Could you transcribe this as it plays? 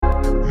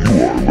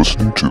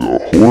listening to the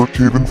Horror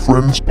Cave and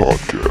Friends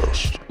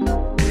podcast.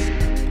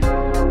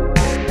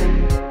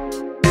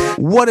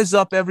 What is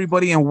up,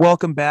 everybody, and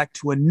welcome back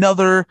to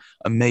another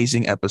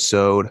amazing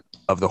episode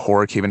of the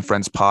Horror Cave and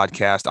Friends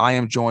podcast. I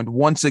am joined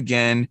once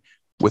again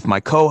with my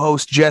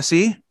co-host,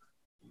 Jesse.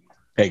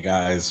 Hey,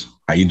 guys.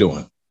 How you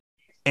doing?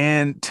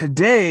 And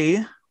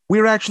today,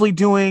 we're actually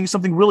doing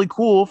something really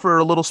cool for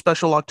a little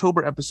special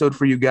October episode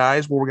for you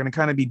guys, where we're going to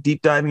kind of be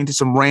deep diving into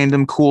some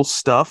random cool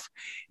stuff.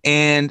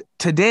 And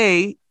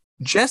today,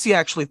 Jesse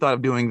actually thought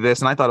of doing this,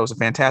 and I thought it was a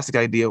fantastic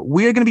idea.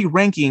 We're going to be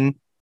ranking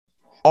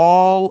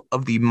all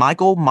of the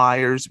Michael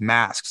Myers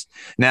masks.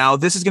 Now,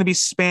 this is going to be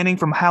spanning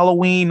from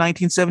Halloween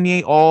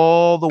 1978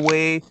 all the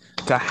way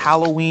to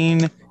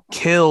Halloween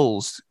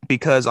Kills,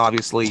 because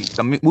obviously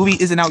the movie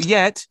isn't out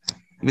yet,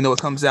 even though it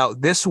comes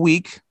out this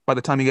week by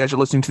the time you guys are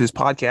listening to this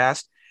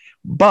podcast.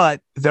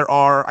 But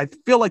I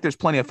feel like there's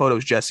plenty of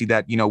photos, Jesse,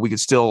 that, we could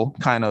still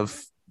kind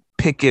of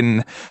pick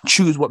and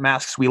choose what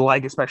masks we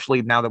like,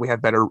 especially now that we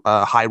have better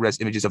high-res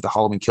images of the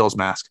Halloween Kills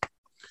mask.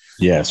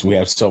 Yes, we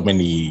have so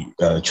many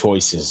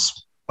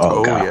choices.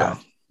 Oh, God.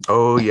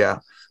 Yeah.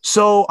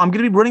 So I'm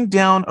going to be running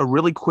down a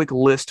really quick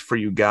list for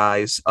you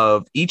guys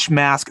of each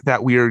mask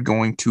that we are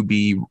going to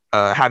be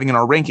having in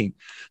our ranking.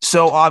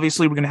 So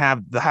obviously we're going to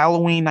have the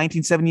Halloween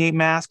 1978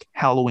 mask,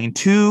 Halloween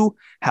 2,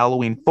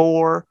 Halloween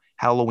 4,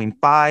 Halloween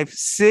 5,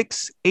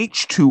 6,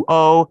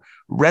 H2O,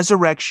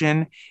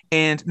 Resurrection.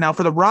 And now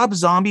for the Rob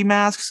Zombie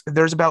masks,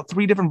 there's about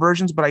 3 different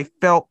versions, but I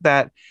felt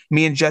that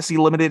me and Jesse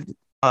limited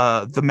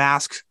the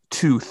mask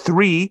to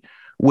 3,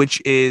 which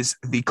is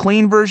the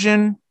clean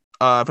version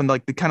from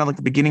the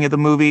beginning of the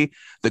movie,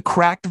 the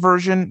cracked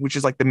version, which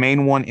is like the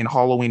main one in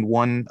Halloween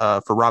 1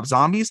 for Rob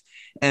Zombies,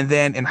 and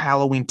then in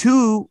Halloween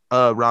 2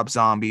 Rob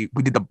Zombie,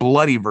 we did the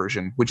bloody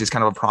version, which is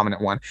kind of a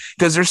prominent one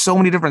because there's so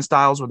many different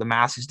styles where the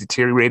mask is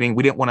deteriorating.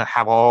 We didn't want to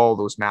have all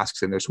those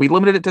masks in there, so we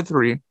limited it to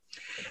 3.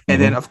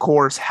 And then, of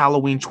course,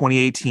 Halloween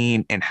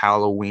 2018 and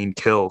Halloween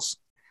Kills.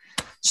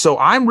 So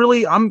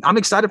I'm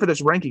excited for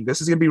this ranking. This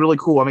is going to be really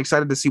cool. I'm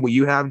excited to see what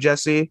you have,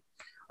 Jesse.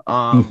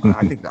 I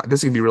think this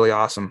is going to be really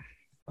awesome.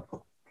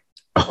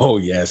 Oh,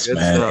 yes, Good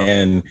man. stuff.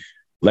 And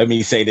let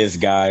me say this,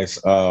 guys.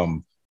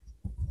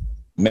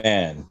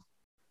 Man,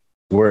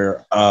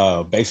 we're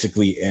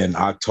basically in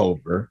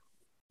October.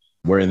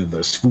 We're in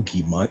the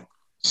spooky month.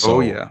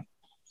 So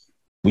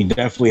we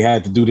definitely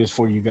had to do this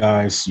for you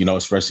guys,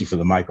 especially for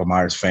the Michael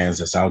Myers fans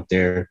that's out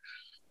there.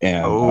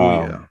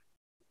 And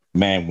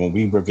man, when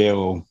we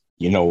reveal,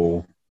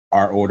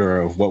 our order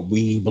of what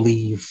we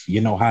believe,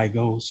 how it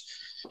goes,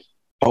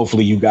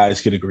 hopefully you guys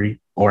could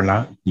agree or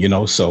not,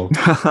 so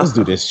let's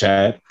do this,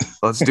 Chad.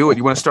 Let's do it.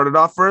 You want to start it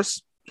off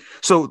first?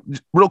 So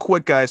real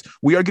quick, guys,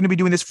 we are going to be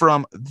doing this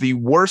from the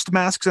worst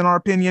masks, in our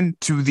opinion,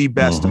 to the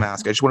best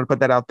mask. I just want to put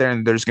that out there,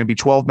 and there's going to be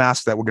 12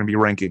 masks that we're going to be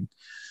ranking.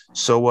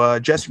 So,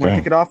 Jess, you want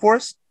to kick it off for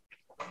us?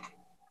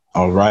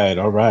 All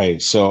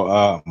right.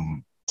 So,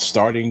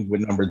 starting with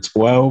number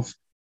 12,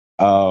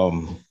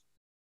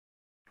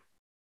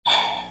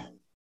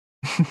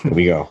 here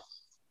we go.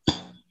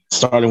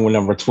 Starting with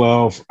number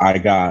 12, I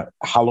got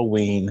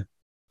Halloween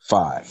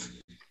 5.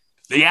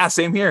 Yeah,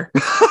 same here.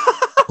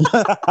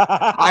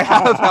 I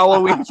have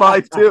Halloween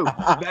 5 too.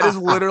 That is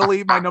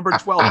literally my number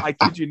 12. I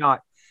kid you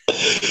not.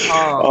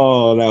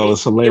 That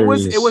was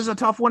hilarious. It was a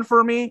tough one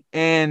for me.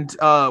 And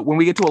when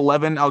we get to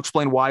 11, I'll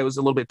explain why it was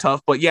a little bit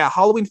tough. But yeah,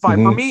 Halloween 5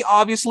 for me,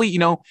 obviously,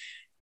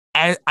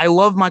 I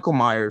love Michael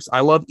Myers.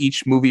 I love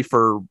each movie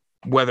for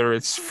whether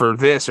it's for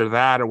this or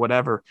that or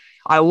whatever.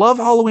 I love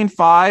Halloween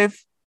 5,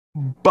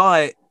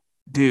 but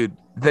dude,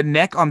 the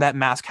neck on that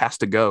mask has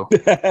to go.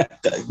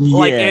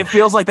 Like, it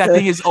feels like that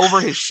thing is over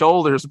his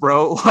shoulders,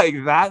 bro.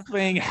 Like, that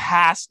thing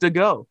has to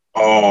go.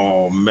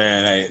 Oh,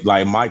 man.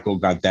 Like, Michael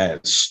got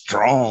that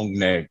strong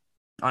neck.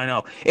 I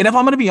know. And if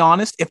I'm going to be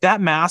honest, if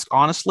that mask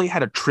honestly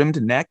had a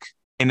trimmed neck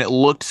and it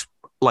looked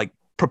like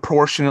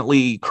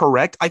proportionately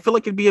correct, I feel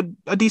like it'd be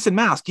a decent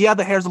mask. Yeah,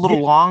 the hair's a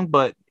little long,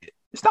 but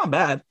it's not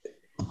bad.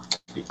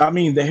 I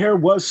mean, the hair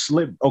was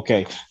slick.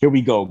 Okay, here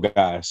we go,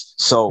 guys.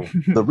 So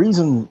the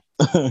reason,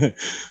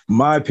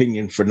 my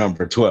opinion for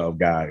number 12,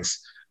 guys,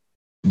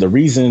 the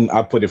reason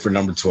I put it for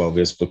number 12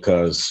 is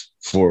because,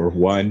 for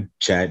one,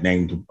 Chad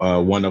named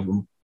one of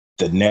them,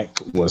 the neck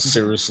was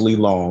seriously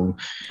long.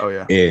 Oh,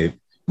 yeah. It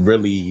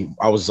really,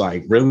 I was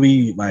like,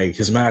 really? Like,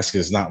 his mask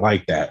is not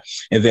like that.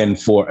 And then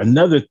for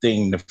another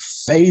thing, the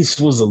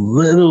face was a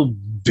little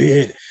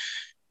bit...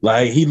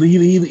 Like,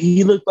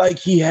 he looked like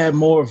he had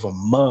more of a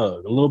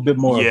mug, a little bit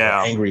more of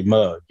an angry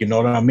mug. You know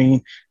what I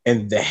mean?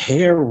 And the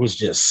hair was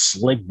just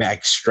slicked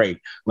back straight.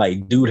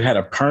 Like, dude had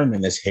a perm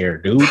in his hair,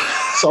 dude.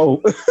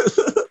 So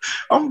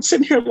I'm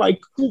sitting here like,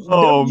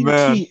 oh,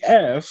 WTF.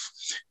 Man.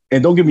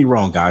 And don't get me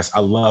wrong, guys. I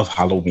love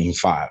Halloween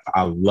 5.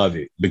 I love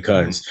it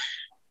because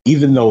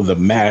even though the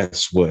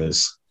mask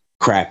was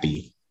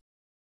crappy,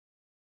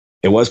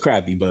 it was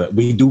crappy, but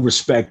we do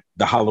respect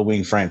the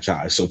Halloween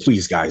franchise. So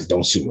please, guys,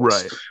 don't sue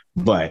us. Right.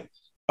 But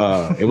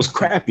it was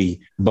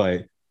crappy.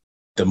 But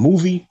the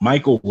movie,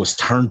 Michael was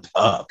turned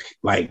up.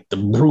 Like, the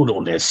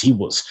brutalness. He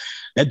was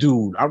that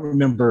dude. I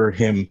remember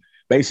him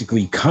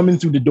basically coming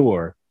through the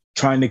door,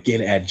 trying to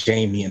get at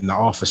Jamie and the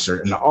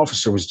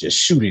officer was just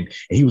shooting,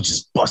 and he was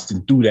just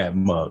busting through that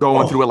mug.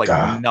 Going through it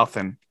like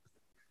nothing.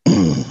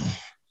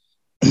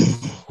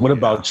 What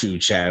about you,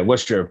 Chad?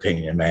 What's your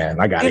opinion, man?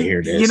 I gotta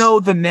hear this. You know,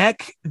 the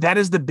neck, that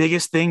is the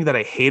biggest thing that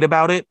I hate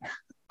about it.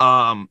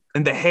 And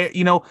the hair,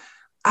 you know,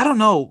 I don't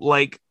know,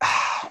 like,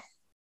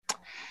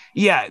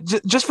 yeah,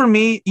 just for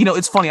me, you know,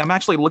 it's funny. I'm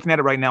actually looking at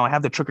it right now. I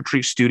have the Trick or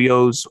Treat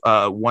Studios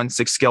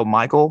 1/6 scale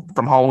Michael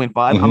from Halloween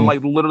 5. I'm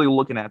like literally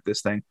looking at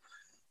this thing.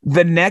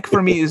 The neck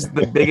for me is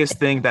the biggest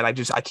thing that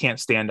I can't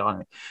stand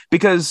on it,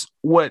 because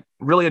what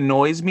really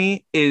annoys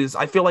me is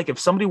I feel like if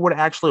somebody were to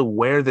actually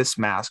wear this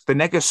mask, the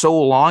neck is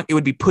so long, it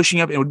would be pushing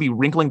up and it would be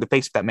wrinkling the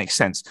face, if that makes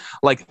sense.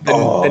 Like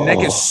the neck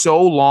is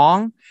so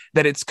long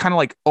that it's kind of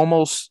like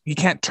almost, you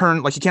can't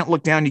turn, like you can't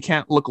look down, you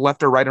can't look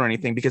left or right or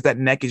anything, because that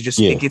neck is just,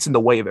 it gets in the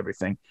way of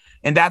everything.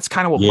 And that's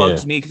kind of what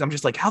bugs me, because I'm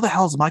just like, how the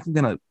hell is Michael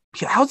gonna,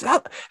 how's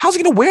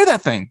he gonna wear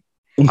that thing?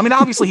 I mean,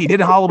 obviously he did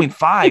in Halloween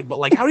 5, but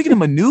like, how are you going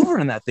to maneuver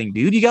in that thing,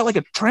 dude? You got like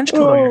a trench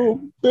coat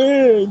on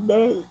your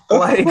man,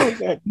 like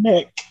that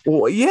neck.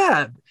 Well,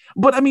 yeah,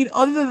 but I mean,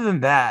 other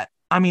than that,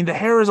 I mean, the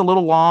hair is a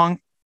little long.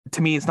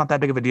 To me, it's not that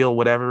big of a deal,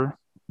 whatever.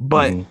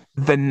 But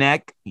the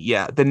neck,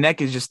 the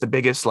neck is just the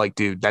biggest. Like,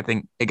 dude, that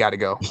thing, it got to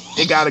go.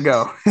 It got to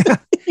go.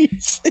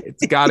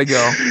 It's got to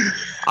go.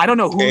 I don't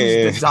know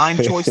whose design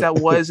choice that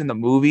was in the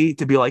movie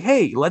to be like,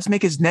 hey, let's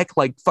make his neck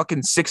like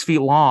fucking 6 feet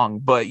long.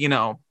 But you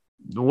know,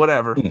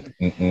 whatever.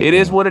 It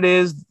is what it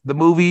is. The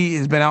movie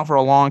has been out for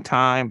a long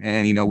time,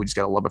 and you know, we just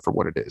gotta love it for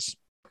what it is.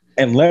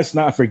 And let's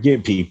not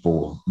forget,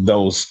 people,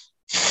 those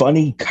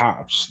funny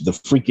cops, the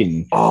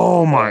freaking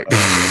oh my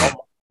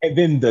and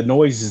then the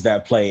noises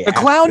that play, the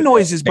clown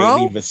noises,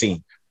 bro. Leave a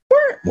scene.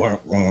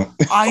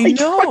 I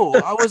know.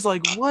 I was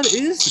like, what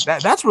is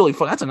that? That's really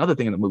fun. That's another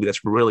thing in the movie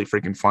that's really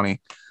freaking funny.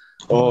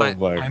 Oh, but,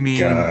 my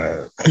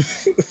God.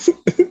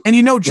 And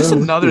you know, just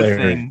another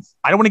thing.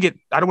 I don't want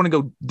to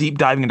go deep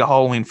diving into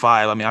Halloween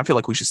 5. I mean, I feel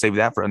like we should save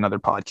that for another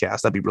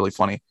podcast. That'd be really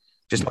funny.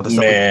 Just about the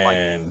stuff.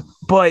 Like.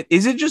 But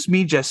is it just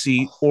me,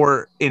 Jesse,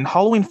 or in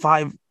Halloween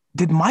 5,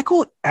 did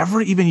Michael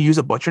ever even use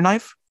a butcher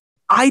knife?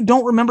 I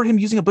don't remember him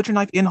using a butcher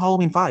knife in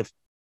Halloween 5.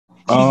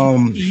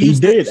 He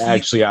did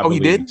actually. I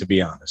believe, he did, to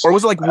be honest. Or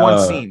was it like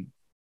one scene?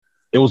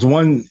 It was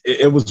one.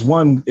 It was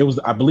one. It was.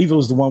 I believe it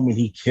was the one when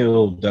he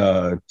killed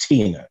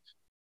Tina.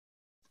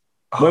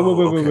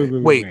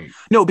 Wait.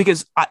 No,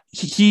 because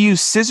he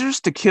used scissors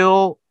to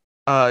kill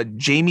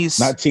Jamie's.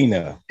 Not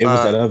Tina. It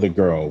was that other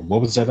girl. What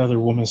was that other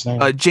woman's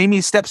name?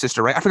 Jamie's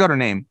stepsister, right? I forgot her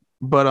name.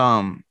 But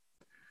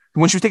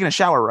when she was taking a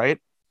shower, right?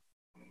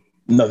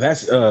 No,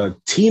 that's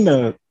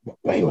Tina.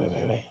 Wait.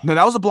 No,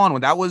 that was the blonde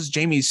one. That was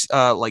Jamie's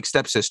like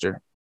stepsister.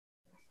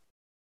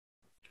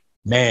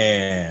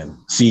 Man,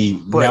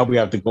 see, now we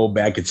have to go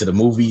back into the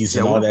movies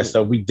and all that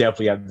stuff. We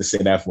definitely have to say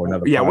that for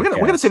another. Yeah, podcast.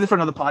 we're gonna say this for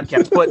another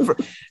podcast.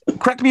 But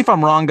correct me if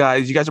I'm wrong,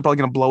 guys. You guys are probably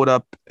gonna blow it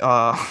up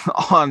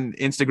on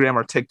Instagram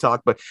or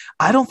TikTok. But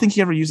I don't think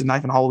he ever used a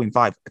knife in Halloween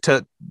 5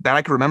 that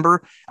I can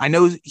remember. I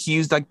know he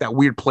used like that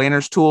weird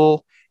planner's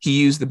tool.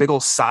 He used the big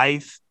old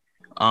scythe.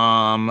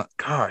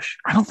 Gosh,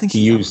 I don't think he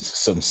used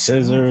some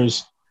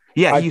scissors.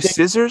 Yeah, he used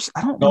scissors.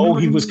 I don't know.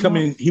 He was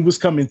coming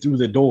through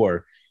the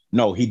door.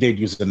 No, he did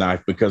use the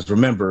knife, because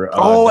remember.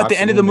 At the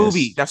end of the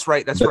movie. That's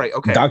right. Right.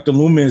 Okay. Dr.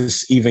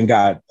 Loomis even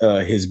got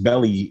his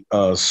belly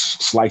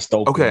sliced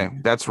open. Okay,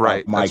 that's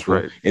right. Michael.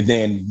 That's right. And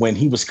then when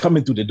he was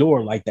coming through the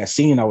door, like that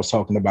scene I was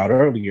talking about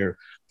earlier,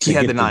 he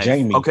had the knife.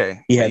 Jamie,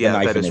 okay, he had the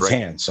knife in his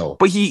hand. So,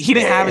 but he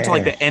didn't have it till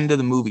like the end of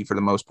the movie for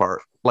the most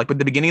part. Like, but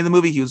the beginning of the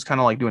movie, he was kind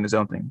of like doing his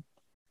own thing.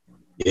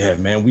 Yeah,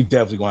 man, we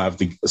definitely gonna have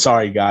to.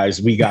 Sorry,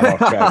 guys, we got off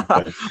track.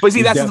 But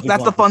see, that's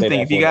the fun thing.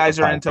 If you guys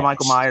are into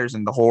Michael Myers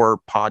and the horror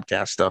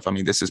podcast stuff, I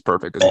mean, this is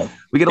perfect.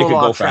 We get a little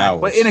off track,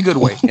 but in a good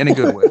way.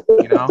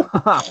 You know.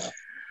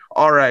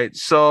 All right,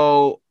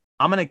 so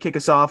I'm gonna kick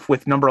us off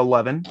with number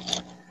 11.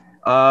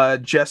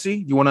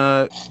 Jesse, do you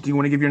wanna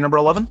give your number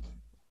 11?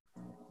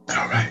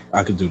 All right,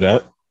 I could do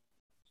that.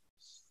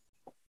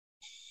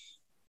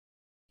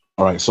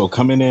 All right, so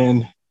coming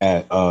in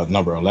at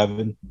number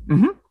 11.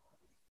 Mm-hmm.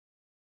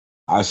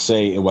 I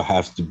say it will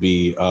have to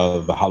be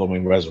the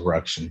Halloween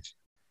Resurrection.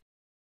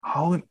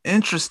 Oh,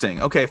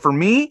 interesting. Okay, for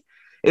me,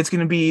 it's going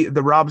to be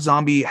the Rob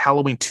Zombie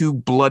Halloween 2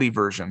 bloody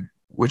version,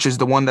 which is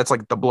the one that's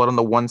like the blood on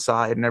the one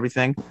side and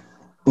everything.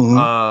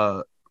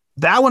 Mm-hmm.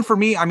 That one for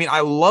me, I mean,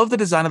 I love the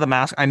design of the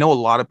mask. I know a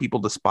lot of people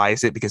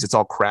despise it because it's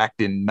all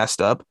cracked and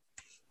messed up.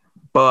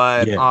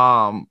 But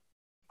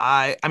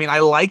I mean, I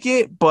like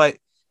it, but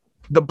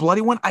the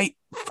bloody one,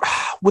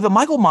 with a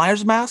Michael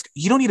Myers mask,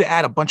 you don't need to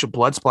add a bunch of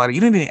blood splatter.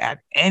 You don't need to add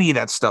any of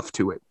that stuff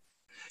to it,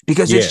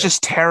 because it's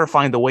just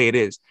terrifying the way it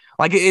is.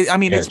 Like,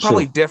 it's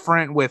probably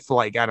different with,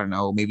 like, I don't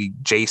know, maybe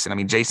Jason. I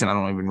mean, Jason, I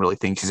don't even really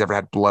think he's ever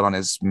had blood on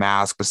his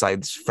mask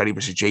besides Freddy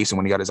vs. Jason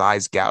when he got his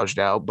eyes gouged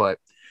out. But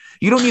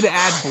you don't need to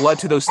add blood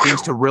to those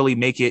things to really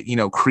make it,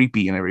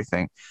 creepy and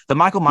everything. The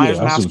Michael Myers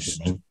mask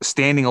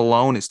standing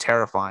alone is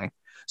terrifying.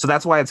 So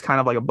that's why it's kind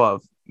of like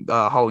above.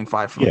 Halloween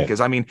 5 for me,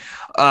 because I mean,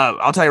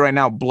 I'll tell you right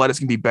now, blood is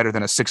gonna be better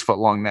than a 6 foot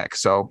long neck,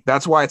 so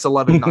that's why it's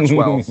 11, not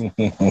 12.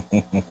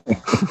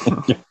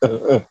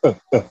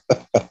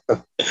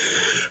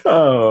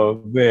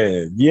 Oh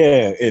man,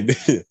 yeah. And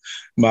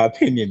my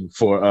opinion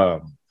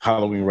for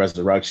Halloween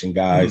Resurrection,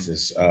 guys,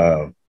 is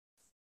the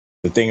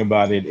thing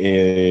about it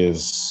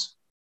is,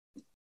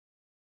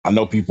 I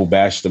know people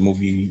bash the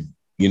movie.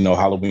 You know,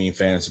 Halloween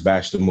fans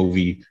bash the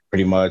movie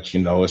pretty much. You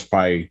know,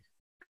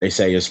 they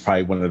say it's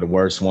probably one of the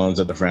worst ones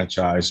of the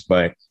franchise,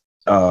 but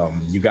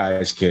you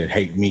guys could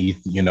hate me,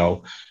 you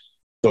know,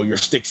 throw your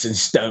sticks and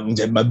stones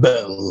at my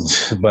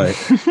bones. But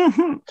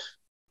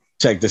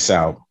check this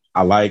out.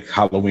 I like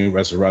Halloween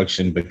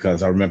Resurrection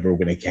because I remember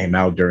when it came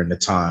out during the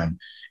time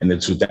in the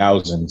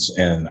 2000s,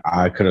 and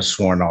I could have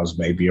sworn I was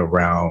maybe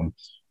around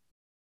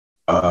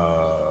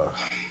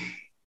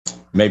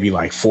maybe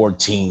like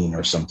 14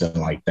 or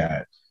something like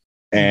that.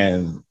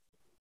 And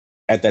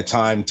at that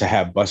time, to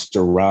have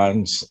Busta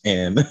Rhymes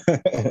and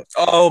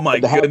oh my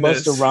to have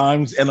goodness, Busta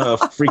Rhymes in a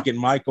freaking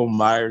Michael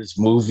Myers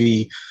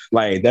movie,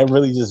 like that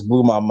really just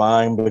blew my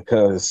mind,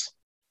 because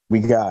we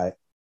got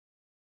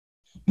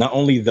not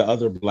only the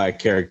other Black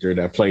character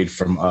that played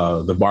from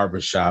the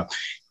Barbershop,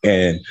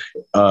 and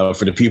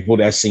for the people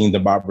that seen the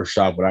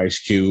Barbershop with Ice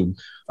Cube,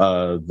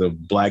 the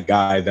Black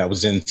guy that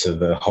was into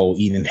the whole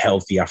eating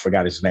healthy, I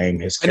forgot his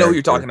name. I know what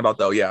you're talking about,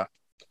 though. Yeah.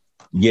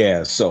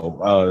 Yeah,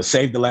 so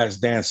Save the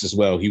Last Dance as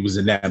well. He was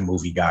in that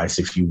movie, guys.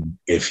 If you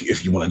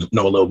want to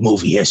know a little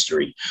movie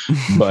history,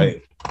 but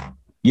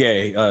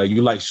yeah,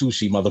 you like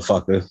sushi,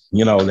 motherfucker.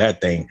 You know that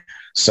thing.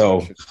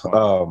 So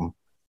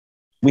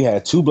we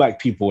had 2 Black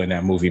people in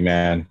that movie,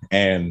 man,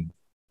 and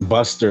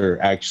Buster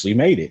actually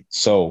made it.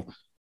 So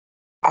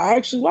I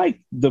actually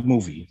like the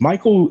movie.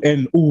 Michael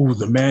and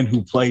the man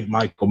who played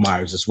Michael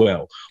Myers as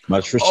well.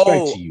 Much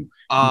respect to you.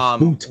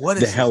 What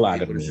is the hell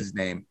out of me? What me? is his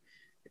name?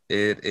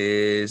 It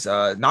is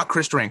not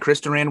Chris Duran. Chris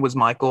Duran was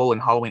Michael in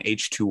Halloween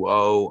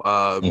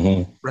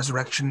H2O.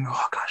 Resurrection.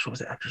 Oh gosh, what was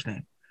the actor's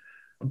name?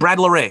 Brad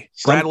Larray.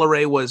 Brad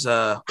Larray was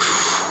the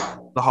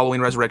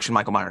Halloween Resurrection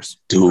Michael Myers.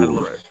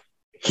 Dude,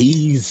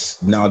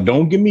 he's, now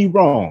don't get me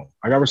wrong,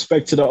 I got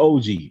respect to the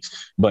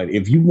OGs, but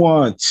if you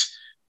want,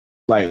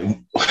 like,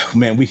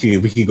 man, we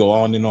could go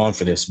on and on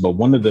for this, but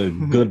one of the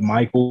good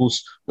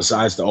Michaels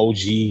besides the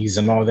OGs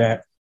and all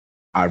that,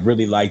 I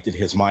really liked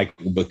his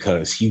Michael,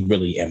 because he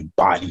really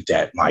embodied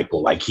that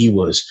Michael. Like,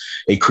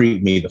 it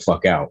creeped me the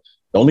fuck out.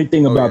 The only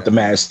thing about the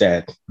mask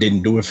that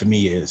didn't do it for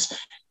me is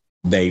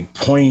they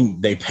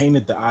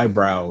painted the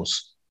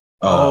eyebrows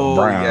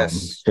brown.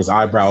 Yes. His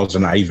eyebrows are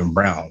not even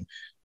brown.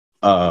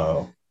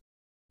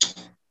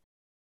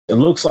 It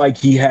looks like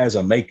he has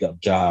a makeup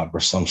job or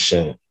some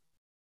shit.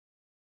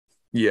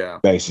 Yeah.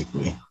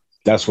 Basically,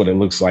 that's what it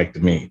looks like to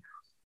me.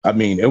 I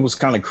mean, it was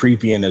kind of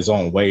creepy in his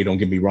own way, don't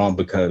get me wrong,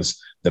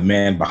 because the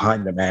man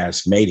behind the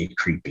mask made it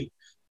creepy.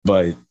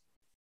 But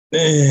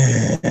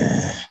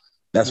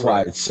that's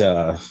why it's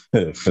for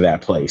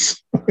that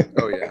place.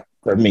 Oh, yeah.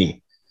 For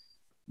me.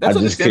 That's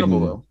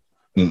understandable,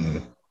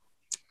 though.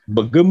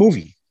 But good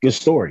movie, good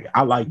story.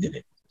 I liked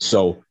it.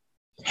 So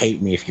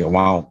hate me if you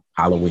want,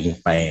 Halloween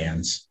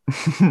fans.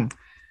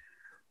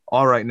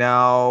 All right,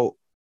 now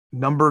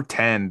number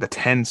 10, the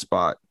 10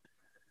 spot.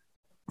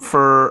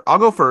 I'll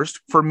go first.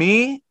 For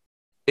me,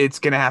 it's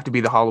gonna have to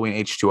be the Halloween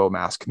H2O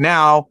mask.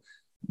 Now,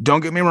 don't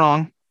get me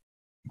wrong,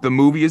 the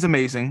movie is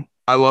amazing.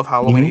 I love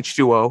Halloween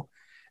H2O.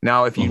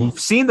 Now, if you've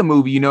seen the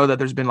movie, you know that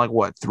there's been like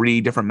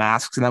 3 different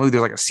masks in that movie.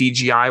 There's like a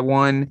CGI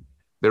one.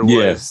 There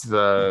was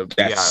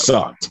that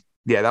sucked.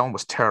 Yeah, that one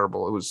was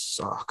terrible. It was,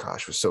 oh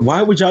gosh, it was so.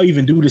 Why would y'all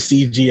even do the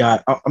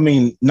CGI? I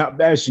mean, not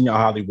bashing y'all,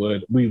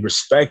 Hollywood. We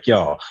respect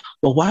y'all,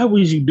 but why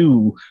would you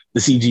do the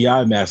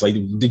CGI mask? Like,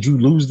 did you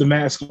lose the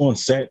mask on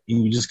set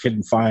and you just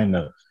couldn't find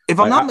the? If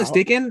I'm not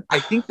mistaken, I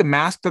think the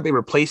mask that they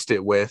replaced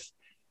it with,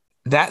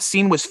 that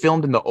scene was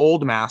filmed in the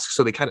old mask,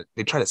 so they tried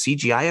to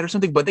CGI it or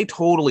something, but they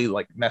totally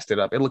messed it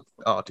up. It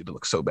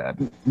looked so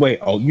bad. Wait,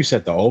 you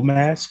said the old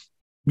mask?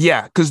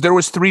 Yeah, because there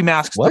was 3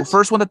 masks. What? The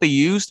first one that they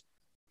used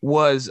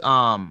was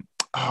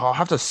I'll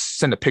have to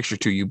send a picture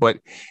to you, but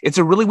it's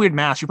a really weird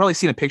mask. You've probably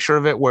seen a picture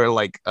of it where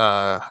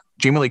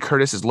Jamie Lee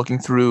Curtis is looking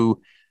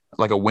through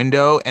like a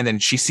window, and then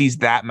she sees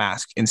that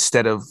mask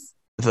instead of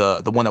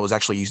the one that was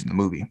actually used in the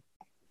movie.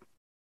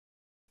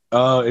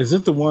 Is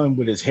it the one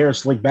with his hair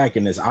slicked back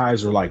and his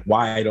eyes are like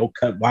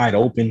cut wide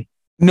open?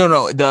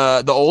 No.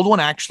 The old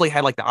one actually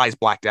had like the eyes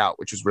blacked out,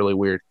 which was really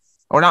weird.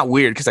 Or not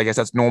weird, because I guess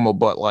that's normal,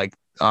 but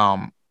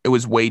it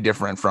was way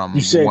different from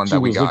the one that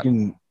we got.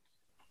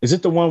 Is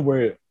it the one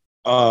where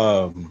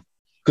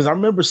because I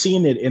remember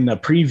seeing it in the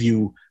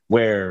preview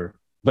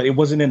but it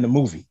wasn't in the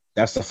movie.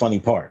 That's the funny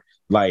part.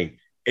 Like,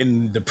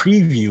 in the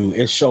preview,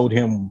 it showed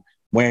him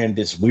wearing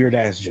this weird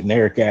ass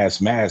generic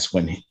ass mask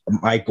when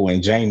Michael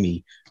and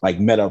Jamie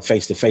met up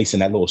face to face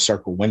in that little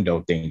circle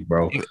window thing,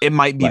 bro. It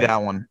might be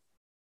that one.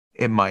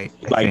 It might.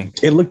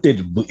 It looked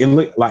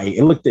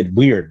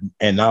weird,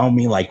 and I don't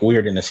mean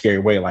weird in a scary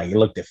way. It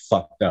looked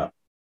fucked up.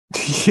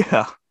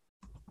 Yeah.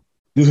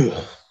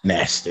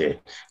 nasty.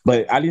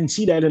 But I didn't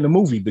see that in the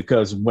movie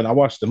because when I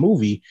watched the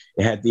movie,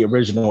 it had the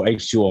original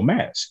H2O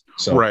mask.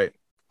 So right.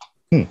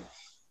 And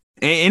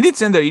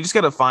it's in there. You just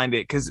got to find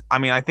it because I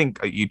mean, I think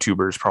a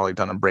YouTuber's probably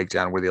done a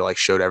breakdown where they like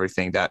showed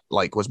everything that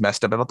like was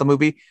messed up about the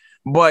movie.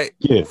 But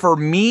for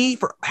me,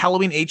 for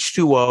Halloween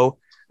H2O,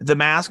 the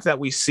mask that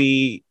we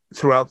see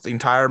throughout the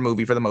entire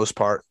movie, for the most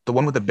part, the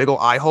one with the big old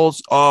eye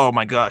holes. Oh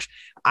my gosh,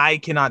 I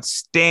cannot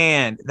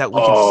stand that we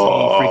can see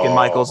freaking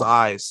Michael's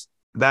eyes.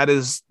 That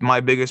is my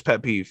biggest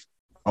pet peeve.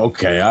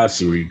 Okay, I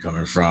see where you're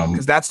coming from.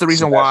 Because that's the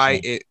reason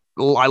why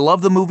I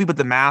love the movie, but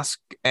the mask,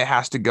 it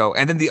has to go.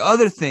 And then the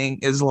other thing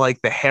is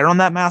like the hair on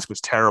that mask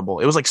was terrible.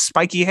 It was like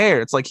spiky hair.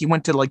 It's like he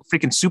went to like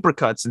freaking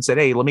Supercuts and said,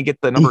 "Hey, let me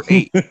get the number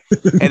 8,"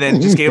 and then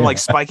just gave like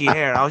spiky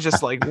hair. I was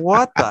just like,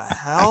 "What the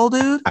hell,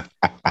 dude?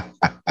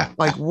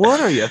 Like, what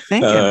are you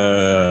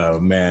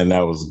thinking?" Man,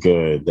 that was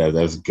good.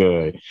 That's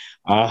good.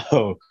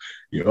 Oh,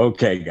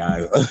 okay,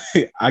 guys.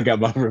 I got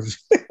my review.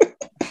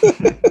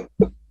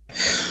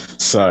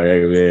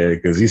 Sorry, man,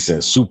 because he said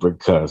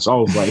Supercuts. I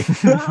was like,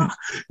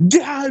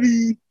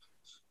 Daddy.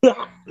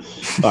 All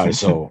right,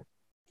 so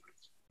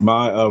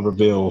my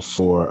reveal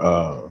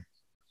for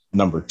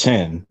number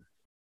 10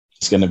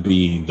 is going to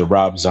be the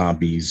Rob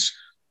Zombie's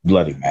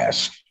Bloody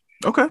Mask.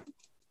 Okay.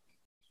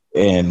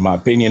 And my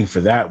opinion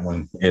for that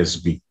one is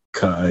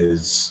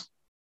because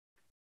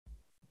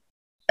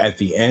at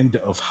the end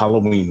of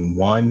Halloween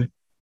 1,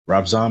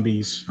 Rob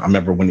Zombie's, I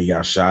remember when he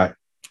got shot.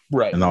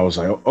 Right. And I was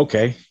like,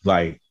 okay,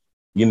 like,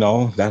 you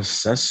know,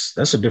 that's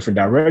a different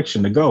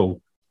direction to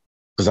go.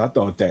 Because I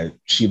thought that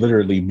she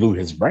literally blew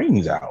his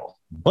brains out.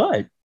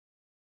 But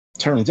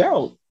turns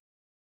out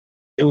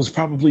it was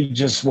probably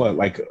just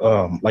like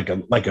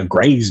a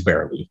graze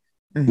barely.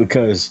 Mm-hmm.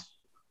 Because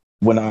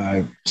when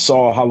I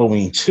saw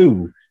Halloween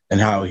 2 and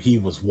how he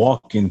was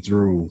walking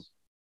through,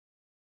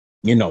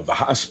 you know, the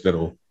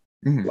hospital,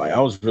 mm-hmm. like I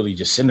was really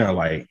just sitting there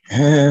like,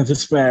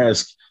 this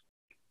mask.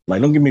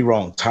 Like, don't get me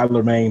wrong,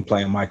 Tyler Mane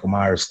playing Michael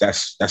Myers,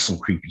 that's some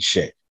creepy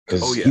shit.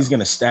 Because he's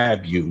gonna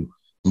stab you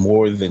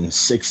more than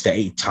 6 to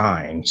 8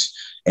 times.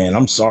 And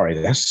I'm sorry,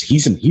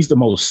 he's the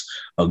most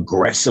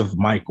aggressive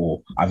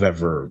Michael I've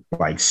ever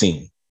like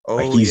seen. Oh,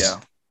 like, he's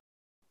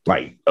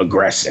like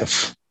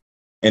aggressive.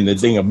 And the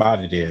thing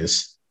about it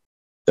is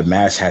the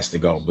mask has to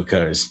go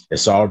because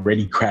it's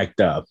already cracked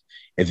up.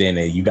 And then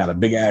you got a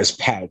big ass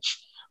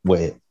patch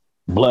with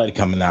blood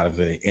coming out of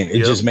it. And it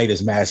just made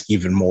his mask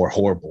even more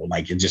horrible.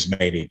 Like, it just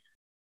made it.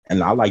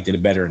 And I liked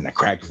it better in the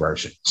cracked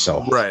version.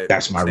 So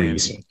that's my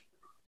reason.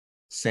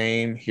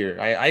 Same here.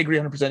 I agree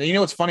 100%. And you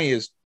know what's funny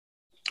is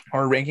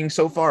our rankings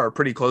so far are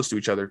pretty close to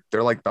each other.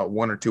 They're like about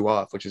 1 or 2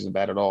 off, which isn't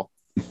bad at all.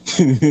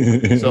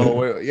 So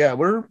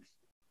we're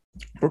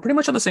pretty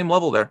much on the same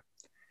level there.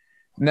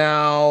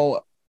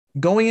 Now,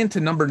 going into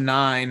number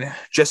 9,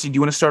 Jesse, do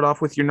you want to start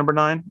off with your number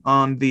 9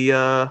 on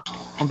the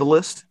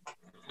list?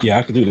 Yeah,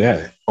 I could do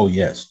that. Oh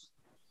yes.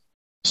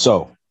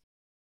 So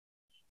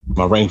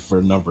my rank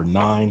for number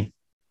 9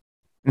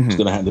 is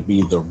gonna have to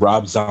be the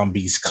Rob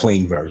Zombie's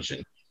clean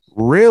version.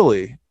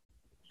 Really?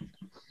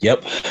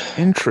 Yep.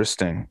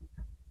 Interesting.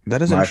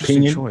 That is an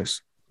interesting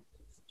choice.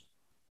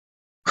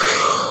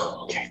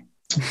 Okay.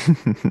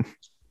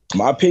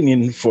 My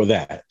opinion for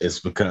that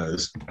is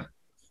because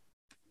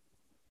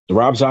the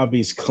Rob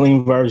Zombie's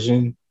clean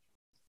version,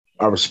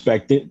 I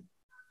respect it,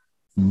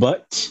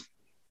 but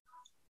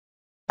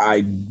I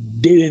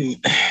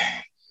didn't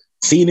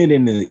seeing it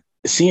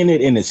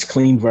in its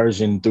clean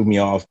version threw me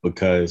off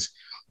because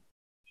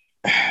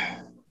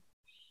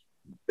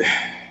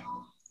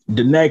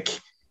the neck,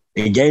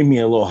 it gave me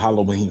a little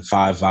Halloween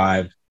 5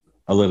 vibe,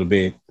 a little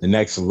bit. The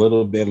neck's a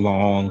little bit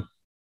long.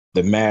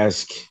 The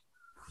mask,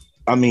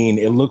 I mean,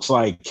 it looks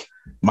like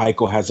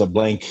Michael has a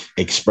blank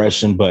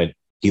expression, but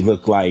he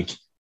looked like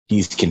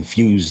he's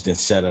confused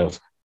instead of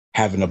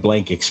having a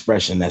blank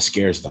expression that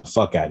scares the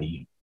fuck out of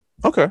you.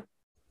 Okay.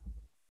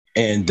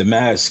 And the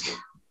mask,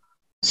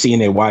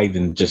 seeing it white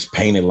and just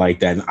painted like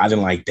that, and I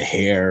didn't like the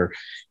hair.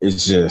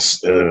 It's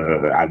just,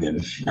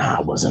 I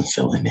wasn't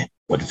feeling it.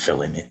 Wasn't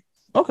feeling it.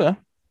 Okay.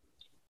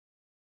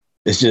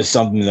 It's just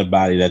something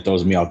about it that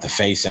throws me off. The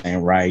face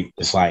ain't right.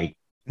 It's like,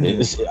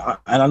 and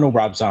I know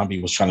Rob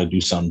Zombie was trying to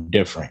do something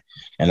different,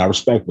 and I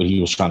respect what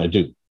he was trying to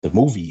do. The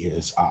movie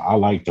is, I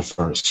like the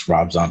first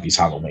Rob Zombie's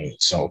Halloween.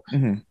 So,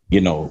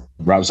 you know,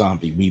 Rob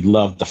Zombie, we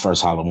loved the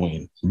first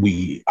Halloween.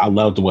 I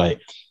loved what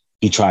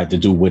he tried to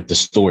do with the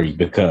story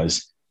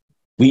because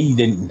we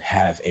didn't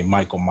have a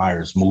Michael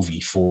Myers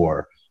movie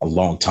for a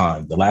long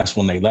time. The last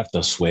one they left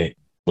us with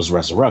was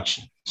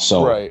Resurrection.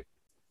 So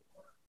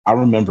I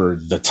remember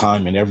the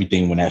time and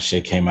everything when that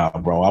shit came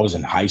out, bro. I was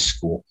in high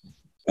school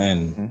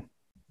and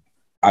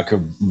I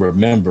could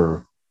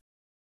remember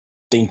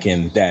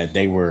thinking that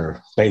they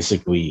were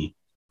basically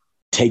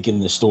taking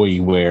the story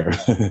where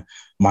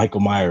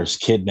Michael Myers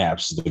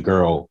kidnaps the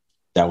girl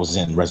that was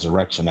in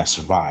Resurrection that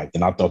survived.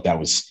 And I thought that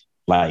was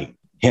like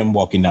him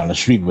walking down the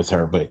street with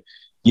her. But,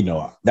 you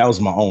know, that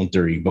was my own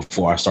theory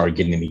before I started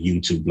getting into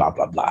YouTube, blah,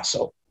 blah, blah.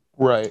 So,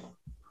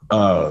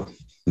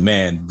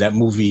 man, that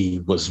movie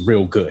was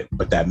real good.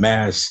 But that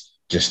mask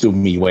just threw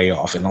me way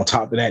off. And on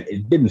top of that,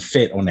 it didn't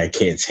fit on that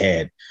kid's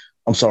head.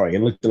 I'm sorry,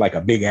 it looked like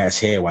a big ass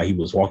head while he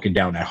was walking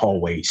down that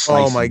hallway.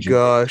 Oh my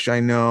gosh, I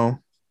know.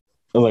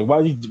 Like,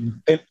 why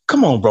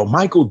come on, bro?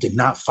 Michael did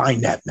not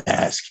find that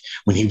mask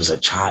when he was a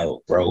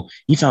child, bro.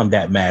 He found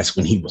that mask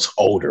when he was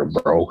older,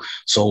 bro.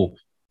 So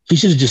he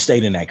should have just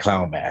stayed in that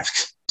clown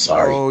mask.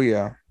 Sorry. Oh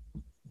yeah.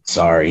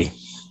 Sorry.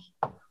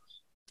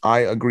 I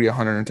agree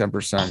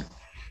 110%.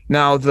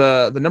 Now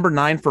the number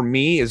 9 for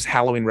me is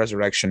Halloween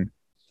Resurrection.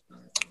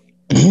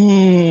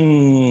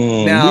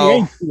 Now, we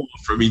ain't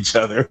from each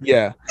other.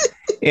 Yeah.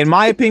 In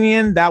my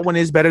opinion, that one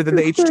is better than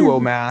the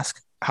H2O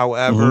mask.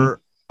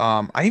 However,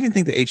 I even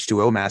think the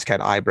H2O mask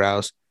had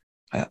eyebrows.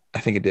 I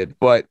think it did,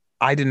 but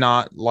I did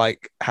not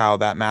like how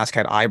that mask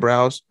had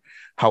eyebrows.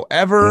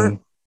 However,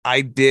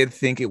 I did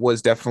think it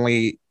was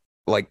definitely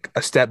like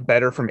a step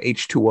better from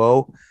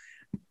H2O.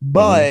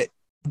 But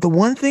the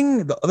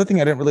other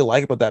thing I didn't really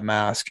like about that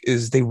mask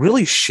is they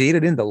really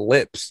shaded in the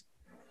lips,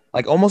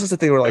 like almost as if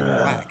they were like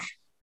black.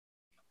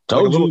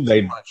 Told you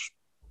they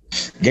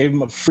gave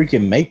him a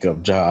freaking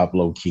makeup job,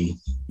 low key.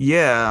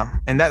 Yeah,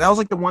 and that was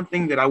like the one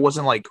thing that I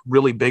wasn't like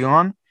really big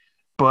on.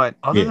 But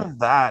other than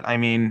that, I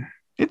mean,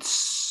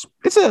 it's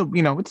a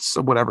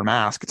whatever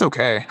mask. It's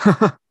okay.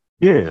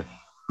 Yeah.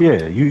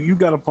 You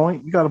got a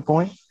point.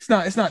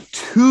 It's not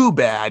too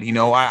bad.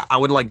 I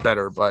would like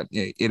better, but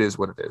it is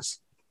what it is.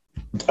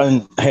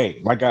 And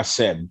hey, like I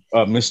said,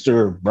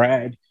 Mr.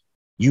 Brad,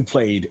 you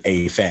played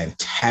a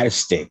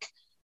fantastic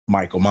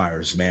Michael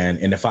Myers, man.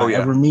 And if I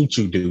ever meet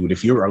you, dude,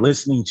 if you are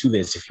listening to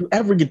this, if you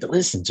ever get to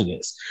listen to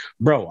this,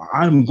 bro,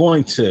 I'm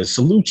going to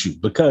salute you,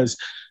 because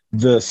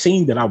the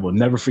scene that I will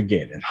never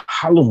forget in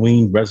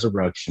Halloween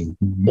Resurrection,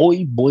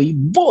 boy.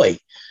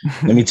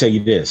 Let me tell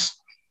you this.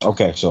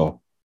 Okay,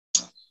 so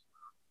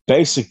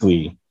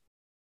basically,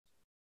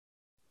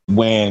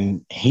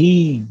 when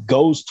he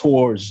goes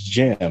towards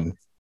Jim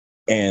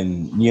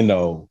and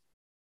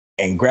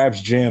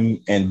grabs Jim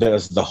and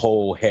does the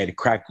whole head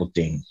crackle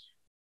thing,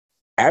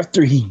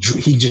 after he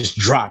just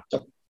dropped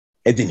him,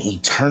 and then he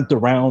turned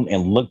around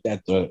and looked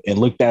at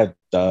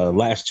the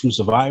last two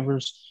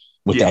survivors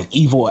with that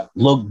evil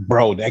look,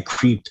 bro, that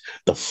creeped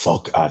the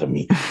fuck out of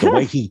me. The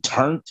way he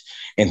turned,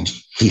 and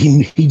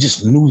he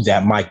just knew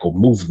that Michael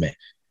movement.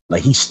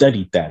 Like, he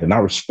studied that, and I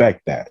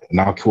respect that. And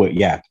I'll quit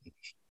yapping.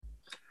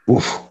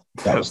 Oof,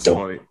 that was dope.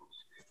 Funny.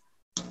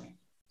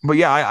 But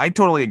yeah, I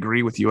totally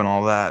agree with you and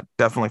all that.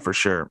 Definitely, for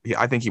sure.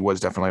 I think he was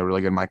definitely a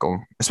really good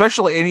Michael,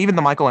 especially, and even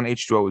the Michael in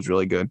H2O was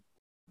really good.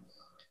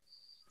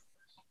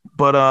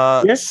 But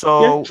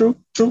true.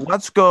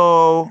 Let's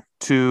go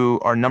to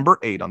our number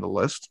 8 on the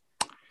list.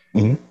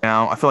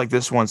 Now, I feel like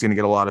this one's going to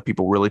get a lot of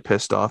people really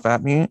pissed off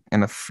at me,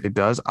 and if it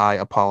does, I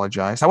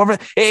apologize. However,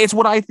 it's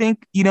what I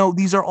think.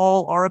 These are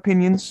all our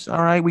opinions.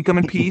 All right, we come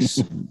in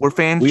peace. We're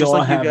fans. We all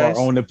have our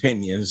own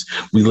opinions.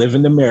 We live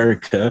in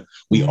America.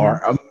 We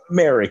are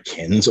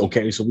Americans.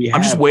 Okay, so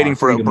I'm just waiting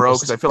for it, bro,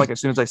 because I feel like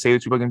as soon as I say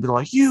this, people are going to be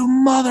like, "You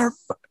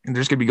motherfucker," and they're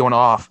just going to be going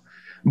off.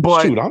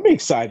 But shoot, I'm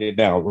excited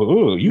now.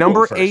 Ooh,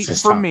 number 8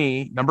 for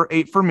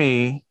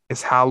me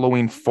is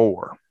Halloween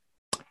 4.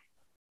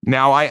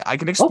 Now I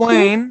can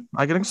explain.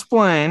 Okay. I can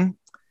explain.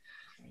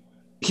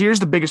 Here's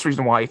the biggest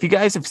reason why. If you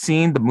guys have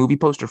seen the movie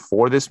poster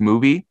for this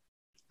movie,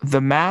 the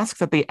mask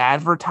that they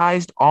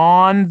advertised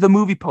on the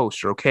movie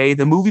poster, okay,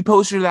 the movie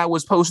poster that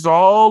was posted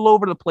all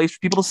over the place for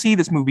people to see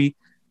this movie,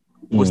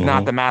 was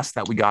not the mask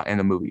that we got in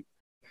the movie.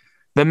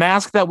 The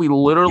mask that we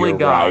literally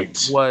got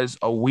was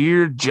a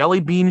weird jelly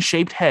bean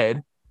shaped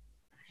head,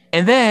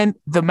 and then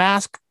the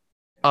mask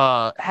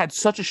had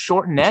such a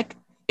short neck.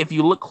 If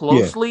you look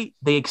closely,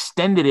 they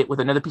extended it with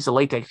another piece of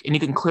latex, and you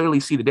can clearly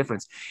see the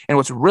difference. And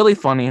what's really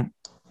funny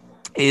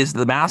is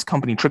the mask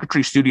company, Trick or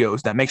Treat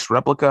Studios, that makes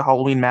replica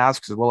Halloween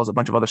masks as well as a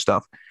bunch of other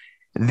stuff.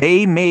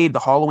 They made the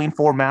Halloween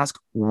 4 mask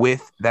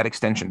with that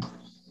extension.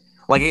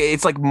 Like,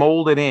 it's like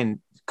molded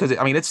in, because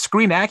it's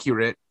screen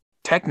accurate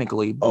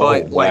technically,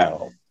 but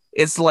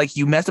it's like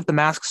you messed up the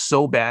mask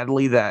so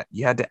badly that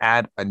you had to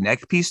add a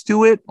neck piece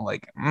to it.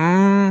 Like,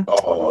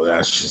 oh,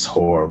 that's just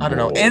horrible. I don't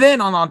know. And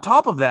then on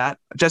top of that,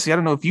 Jesse, I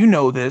don't know if you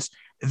know this,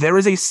 there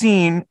is a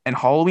scene in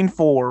Halloween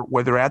 4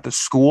 where they're at the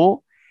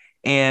school,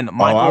 and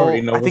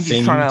Michael, I think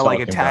he's trying to like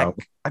attack. About.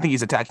 I think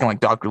he's attacking like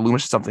Dr.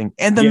 Loomis or something,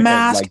 and the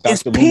mask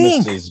is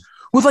pink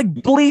with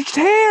like bleached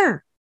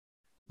hair.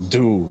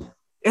 Dude,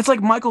 it's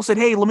like Michael said,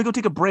 "Hey, let me go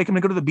take a break. I'm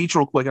gonna go to the beach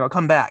real quick, and I'll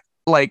come back."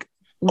 Like,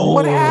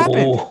 what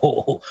happened?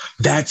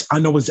 I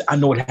know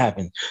what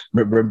happened.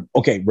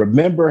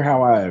 Remember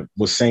how I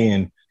was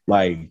saying,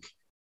 like,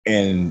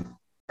 in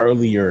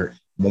earlier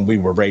when we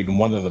were rating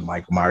one of the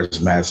Michael Myers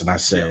masks, and I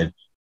said,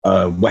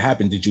 what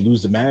happened? Did you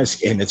lose the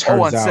mask? And it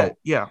turns out,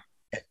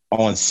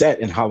 on set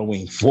in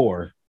Halloween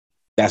 4,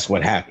 that's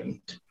what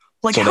happened.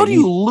 Like, so how do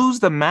you lose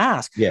the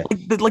mask? Yeah.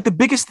 Like the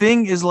biggest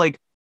thing is, like,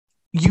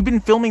 you've been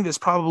filming this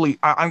probably,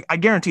 I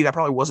guarantee that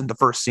probably wasn't the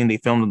first scene they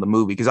filmed in the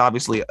movie, because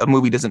obviously a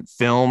movie doesn't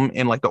film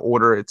in like the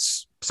order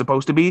it's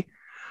supposed to be.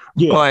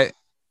 Yeah. But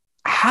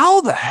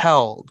how the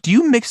hell do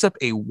you mix up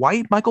a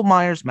white Michael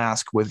Myers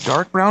mask with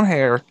dark brown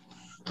hair,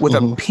 with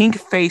a pink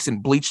face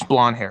and bleached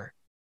blonde hair.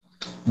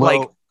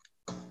 Well,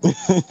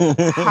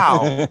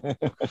 how?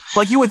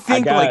 Like, you would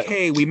think, like,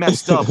 hey, we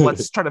messed up.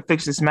 Let's try to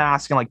fix this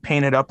mask and like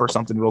paint it up or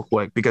something real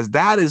quick, because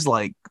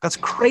that's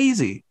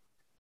crazy.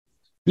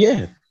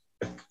 Yeah.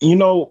 You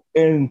know,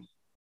 and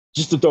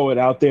just to throw it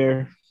out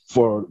there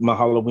for my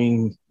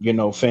Halloween,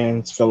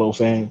 fellow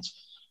fans,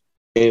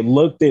 it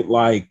looked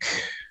like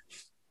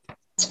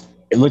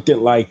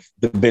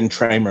the Ben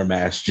Tramer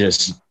mask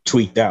just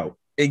tweaked out.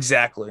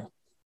 Exactly.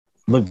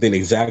 Looked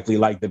exactly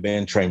like the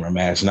Ben Tramer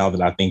mask, now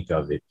that I think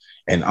of it.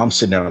 And I'm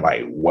sitting there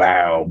like,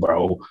 wow,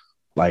 bro.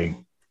 Like,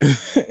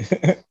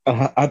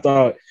 I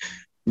thought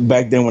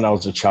back then when I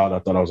was a child, I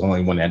thought I was the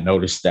only one that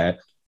noticed that.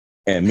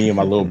 And me and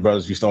my little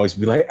brothers used to always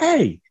be like,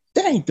 hey,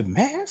 that ain't the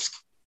mask.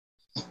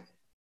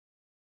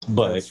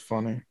 But that's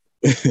funny.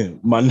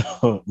 my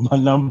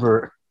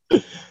number,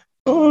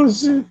 oh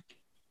shit.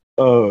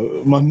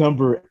 My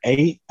number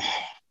 8.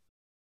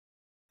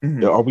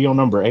 Mm-hmm. Are we on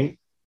number 8?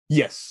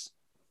 Yes.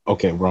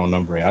 Okay, we're on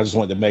number 8. I just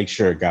wanted to make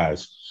sure,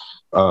 guys.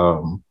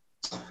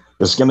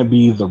 It's going to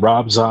be the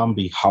Rob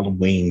Zombie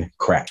Halloween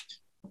Cracked.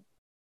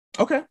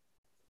 Okay.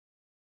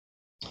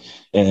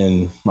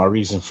 And my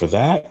reason for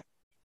that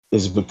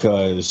is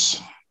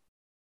because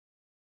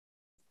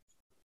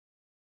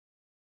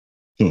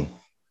is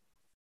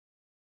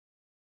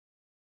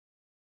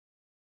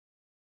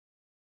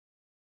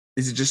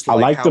it just I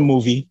like the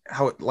movie.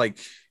 How it, like,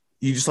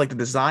 you just like the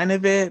design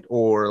of it,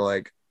 or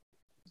like?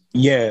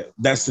 Yeah,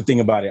 that's the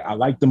thing about it. I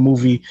like the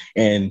movie,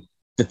 and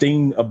the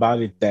thing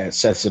about it that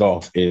sets it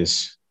off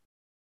is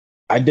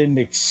I didn't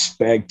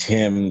expect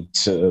him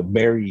to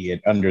bury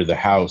it under the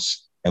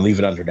house and leave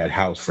it under that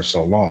house for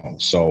so long.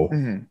 So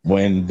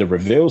when the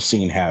reveal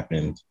scene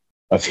happened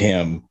of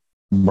him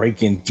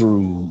breaking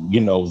through,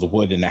 the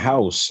wood in the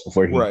house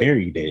where he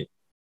buried it,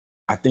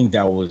 I think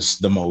that was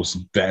the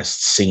most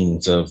best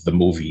scenes of the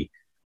movie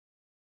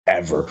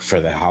ever for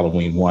the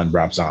Halloween 1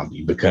 Rob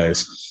Zombie,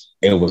 because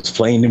it was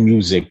playing the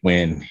music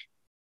when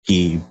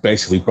he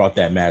basically brought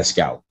that mask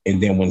out.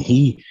 And then when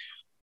he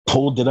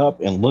pulled it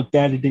up and looked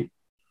at it,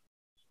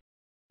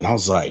 and I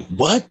was like,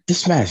 what?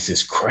 This mask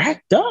is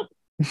cracked up?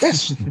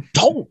 That's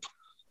dope.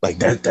 Like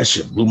that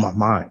shit blew my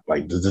mind.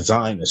 Like, the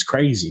design is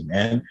crazy,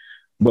 man.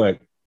 But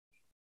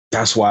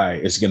that's why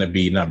it's going to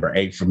be number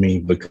 8 for me,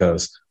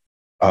 because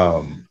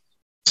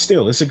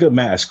still, it's a good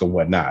mask or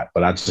whatnot,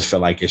 but I just feel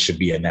like it should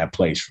be in that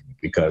place for me,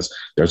 because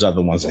there's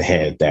other ones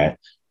ahead that,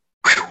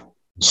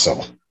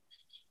 so.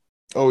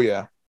 Oh,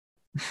 yeah.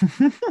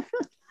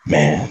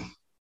 Man.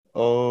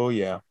 Oh,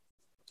 yeah.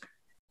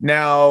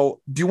 Now,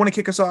 do you want to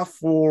kick us off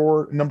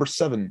for number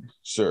 7,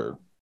 sir?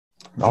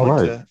 All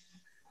right.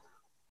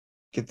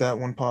 Get that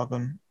one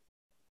popping.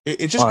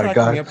 It just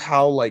cracks me up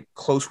how like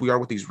close we are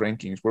with these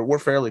rankings. We're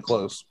fairly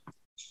close.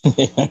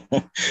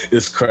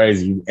 It's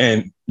crazy.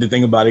 And the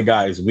thing about it,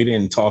 guys, we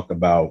didn't talk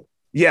about.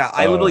 Yeah,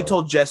 I literally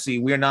told Jesse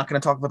we are not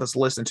going to talk about this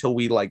list until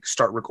we like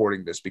start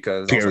recording this,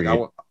 because I was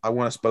like, I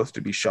want us both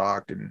to be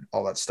shocked and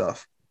all that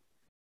stuff.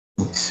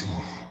 Because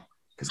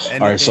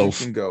anything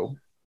can go.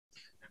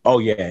 Oh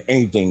yeah,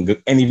 anything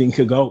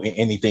could go, and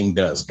anything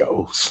does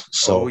go.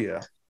 So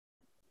yeah.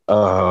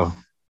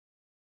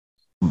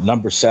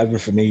 Number 7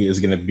 for me is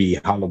going to be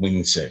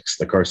Halloween 6,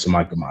 The Curse of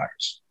Michael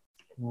Myers.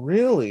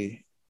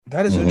 Really?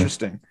 That is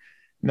interesting.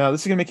 Now, this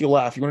is going to make you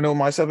laugh. You want to know what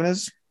my 7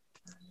 is?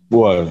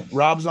 What?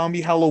 Rob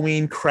Zombie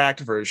Halloween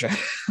Cracked version.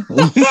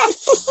 The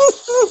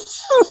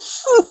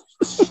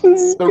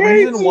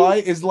reason why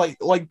is like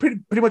pretty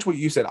much what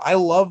you said. I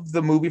love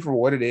the movie for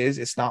what it is.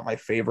 It's not my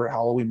favorite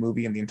Halloween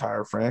movie in the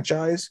entire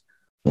franchise.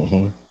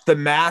 The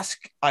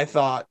mask, I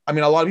thought, a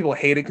lot of people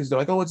hate it because they're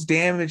like, oh, it's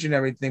damaged and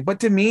everything.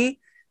 But to me,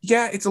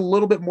 yeah, it's a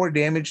little bit more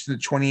damaged than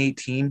the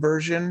 2018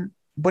 version,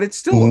 but it's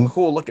still a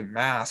cool looking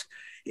mask.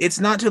 It's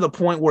not to the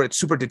point where it's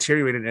super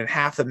deteriorated and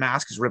half the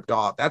mask is ripped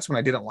off. That's when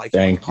I didn't like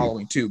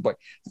Halloween 2. But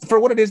for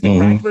what it is, the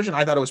cracked version,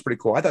 I thought it was pretty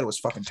cool. I thought it was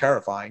fucking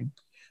terrifying,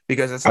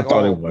 because it's like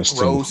all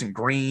gross and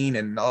green,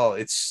 and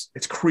it's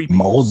creepy,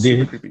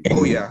 molded. Creepy.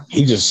 Oh yeah,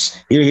 he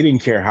didn't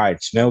care how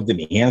it smelled in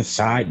the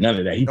inside, none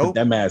of that. He put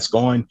that mask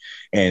on,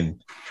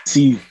 and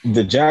see,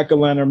 the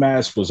jack-o'-lantern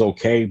mask was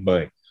okay,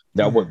 but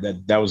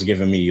that was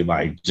giving me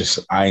like, just,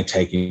 I ain't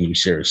taking you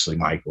seriously,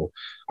 Michael.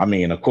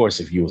 Of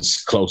course, if you was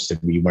close to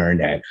me wearing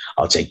that,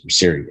 I'll take you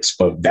serious.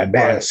 But that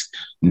mask,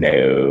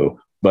 no.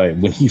 But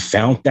when he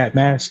found that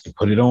mask and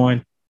put it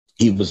on,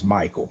 he was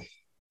Michael.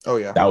 Oh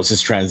yeah, that was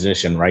his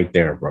transition right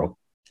there, bro.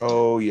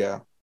 Oh yeah,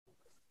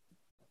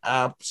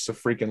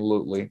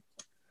 absolutely.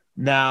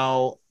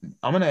 Now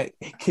I'm gonna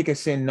kick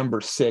us in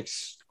number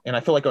 6, and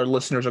I feel like our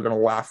listeners are gonna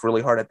laugh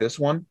really hard at this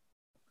one.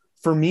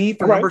 For me,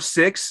 number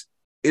 6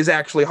 is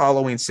actually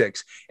Halloween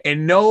 6.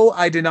 And no,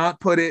 I did not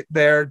put it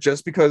there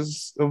just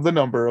because of the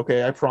number.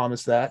 Okay, I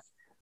promise that.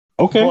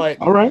 Okay, but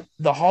all right.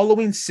 The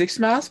Halloween 6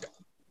 mask,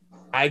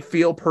 I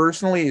feel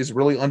personally, is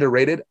really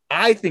underrated.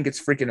 I think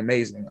it's freaking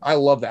amazing. I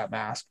love that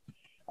mask.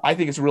 I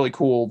think it's really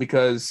cool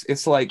because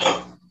it's like,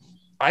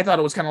 I thought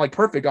it was kind of like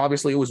perfect.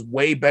 Obviously, it was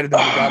way better than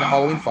we got in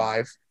Halloween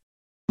 5.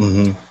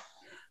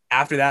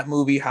 after that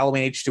movie,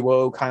 Halloween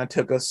H2O kind of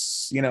took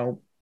us,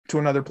 to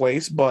another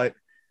place. But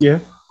yeah,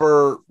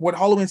 for what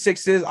Halloween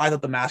 6 is, I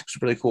thought the mask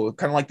was really cool.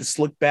 Kind of like the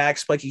slick back,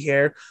 spiky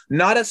hair.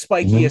 Not as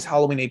spiky as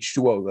Halloween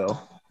H2O, though.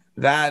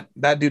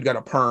 That dude got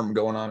a perm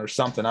going on or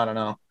something. I don't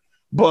know.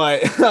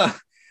 But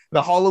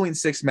the Halloween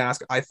 6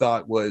 mask, I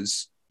thought,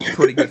 was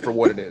pretty good for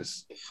what it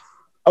is.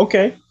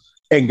 Okay.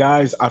 And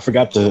guys, I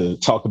forgot to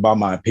talk about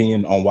my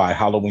opinion on why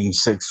Halloween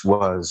 6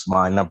 was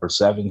my number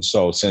 7.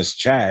 So since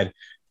Chad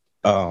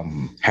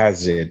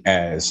has it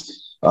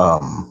as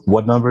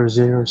what number is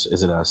yours?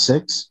 Is it a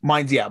 6?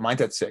 Mine's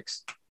at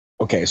 6.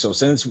 Okay, so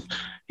since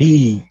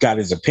he got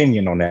his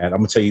opinion on that, I'm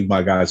gonna tell you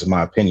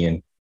my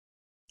opinion.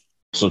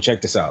 So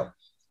check this out.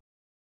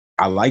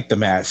 I like the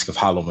mask of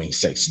Halloween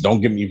 6.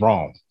 Don't get me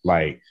wrong.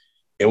 Like,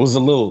 it was a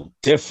little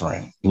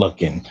different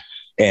looking,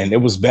 and it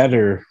was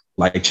better,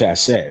 like Chad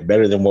said,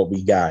 better than what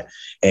we got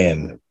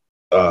in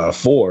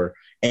 4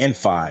 and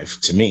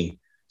 5 to me.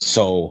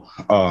 So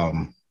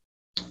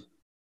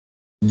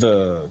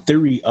the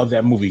theory of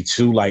that movie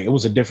too, like, it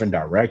was a different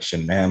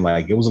direction, man.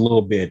 Like, it was a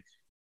little bit,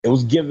 it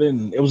was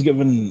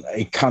given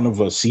a kind of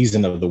a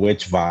Season of the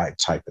Witch vibe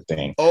type of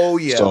thing. Oh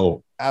yeah,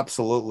 so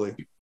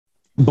absolutely.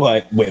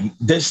 But with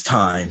this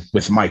time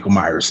with Michael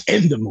Myers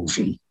in the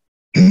movie,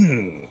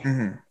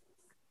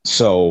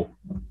 so,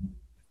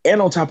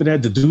 and on top of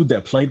that, the dude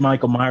that played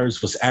Michael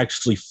Myers was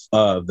actually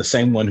the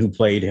same one who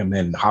played him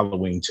in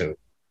Halloween 2.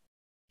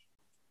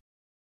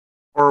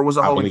 Or was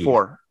it Halloween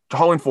 4?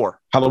 Halloween 4.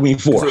 Halloween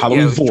 4.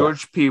 Halloween 4.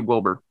 George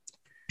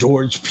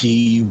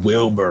P.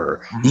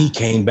 Wilbur. He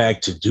came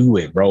back to do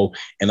it, bro.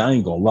 And I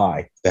ain't gonna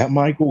lie, that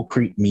Michael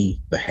creeped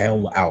me the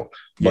hell out.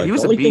 But the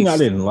only thing I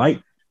didn't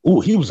like,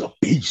 he was a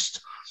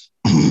beast.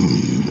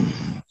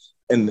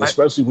 And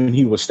especially when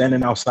he was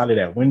standing outside of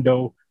that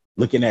window,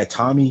 looking at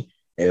Tommy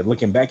and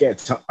looking back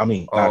at,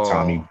 not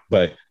Tommy,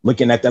 but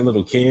looking at that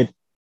little kid.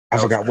 I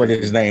forgot what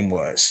his name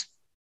was.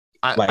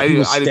 I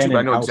did too, but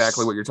I know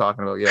exactly what you're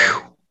talking about.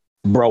 Yeah.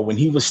 Bro, when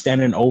he was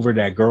standing over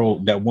that girl,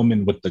 that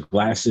woman with the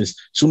glasses,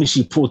 as soon as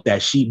she pulled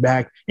that sheet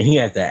back and he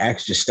had the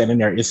axe just standing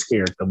there, it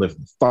scared the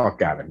living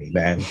fuck out of me,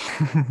 man.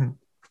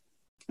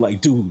 Like,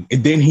 dude,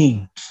 and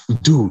then the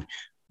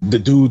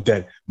dude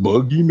that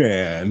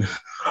boogeyman,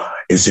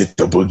 is it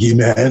the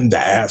boogeyman, the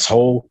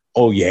asshole?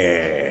 Oh,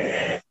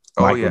 yeah.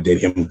 Michael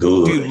did him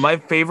good. Dude, my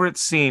favorite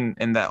scene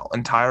in that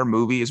entire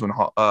movie is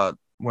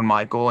when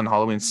Michael in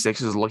Halloween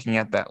 6 is looking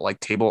at that like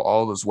table,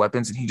 all those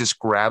weapons, and he just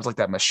grabs like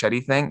that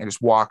machete thing and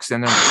just walks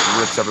in there and just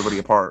rips everybody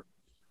apart.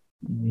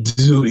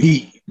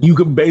 Dude, you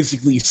can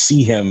basically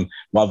see him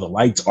while the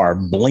lights are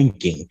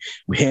blinking,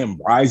 him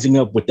rising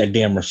up with that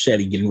damn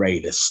machete, getting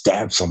ready to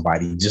stab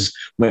somebody. Just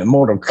went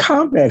Mortal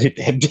Kombat at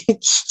that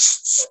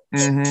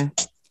bitch.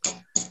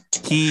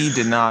 He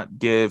did not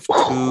give 2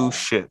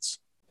 shits.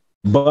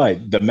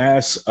 But the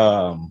mask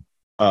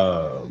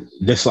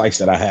dislikes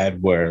that I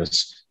had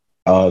was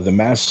the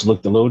mask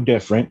looked a little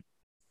different,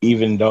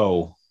 even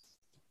though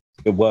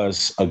it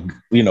was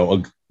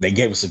they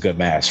gave us a good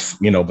mask,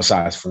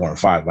 besides 4 and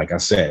 5, like I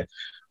said,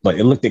 but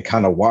it looked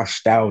kind of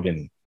washed out,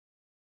 and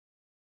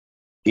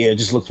it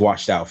just looked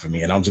washed out for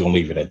me, and I'm just gonna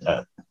leave it at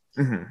that.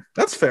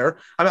 That's fair.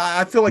 I mean,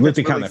 I feel like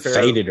it kind of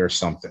faded or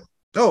something.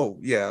 Oh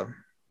yeah,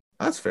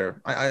 that's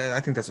fair. I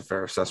think that's a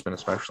fair assessment,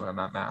 especially on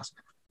that mask.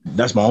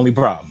 That's my only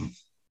problem.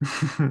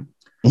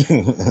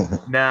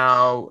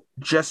 Now,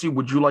 Jesse,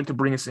 would you like to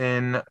bring us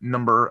in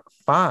number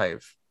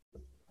 5?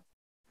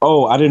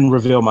 Oh, I didn't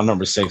reveal my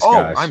number 6,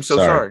 guys. I'm so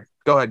sorry.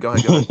 Go ahead.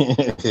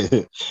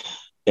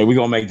 And we're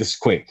gonna make this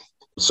quick.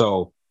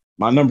 So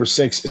my number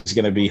 6 is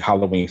gonna be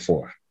Halloween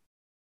 4.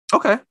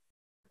 Okay.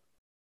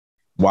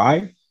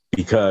 Why?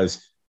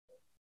 Because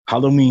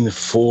Halloween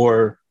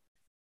 4,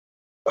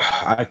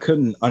 I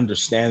couldn't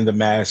understand the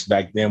mask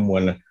back then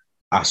when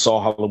I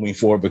saw Halloween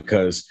 4,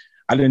 because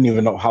I didn't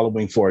even know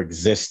Halloween 4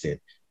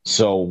 existed.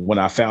 So when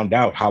I found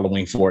out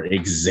Halloween 4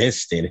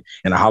 existed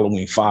and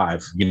Halloween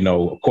 5,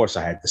 of course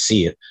I had to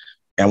see it.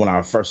 And when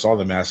I first saw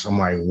the mask, I'm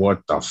like,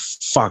 what the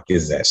fuck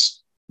is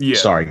this? Yeah.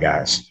 Sorry,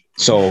 guys.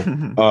 So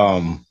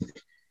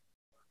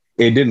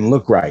it didn't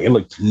look right. It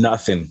looked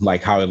nothing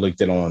like how it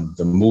looked on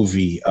the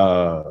movie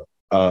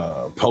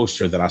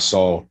poster that I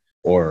saw,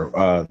 or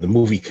the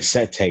movie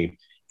cassette tape.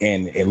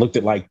 And it looked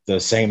like the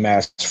same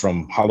mask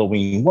from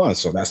Halloween 1.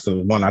 So that's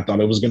the one I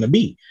thought it was going to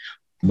be.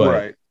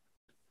 But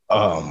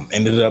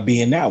ended up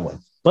being that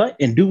one. But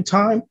in due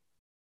time,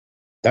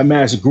 that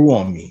mask grew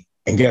on me.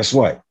 And guess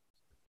what?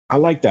 I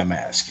like that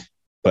mask.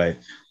 But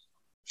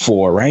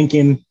for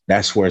ranking,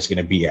 that's where it's going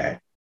to be at.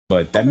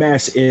 But that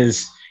mask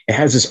it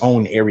has its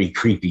own airy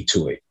creepy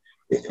to it.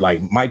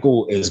 Like,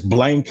 Michael is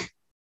blank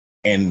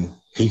and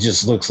he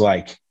just looks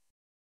like,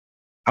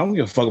 I don't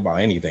give a fuck about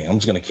anything. I'm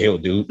just going to kill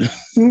dude.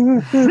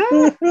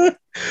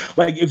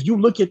 Like, if you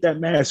look at that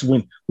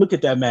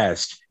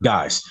mask,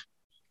 guys,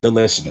 the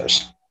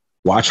listeners,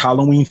 watch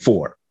Halloween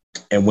 4.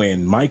 And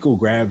when Michael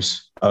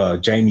grabs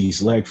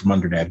Jamie's leg from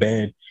under that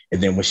bed,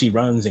 and then when she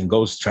runs and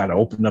goes to try to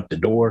open up the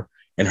door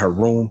in her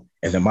room,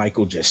 and then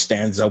Michael just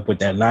stands up with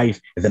that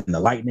knife, and then the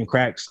lightning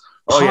cracks.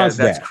 Oh yeah,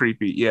 that's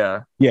creepy.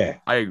 Yeah. Yeah.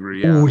 I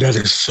agree. Yeah. Ooh, that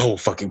is so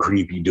fucking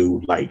creepy,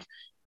 dude. Like,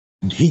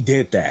 he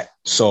did that.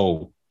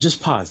 So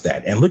just pause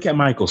that and look at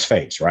Michael's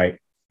face, right?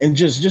 And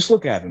just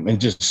look at him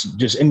and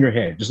just in your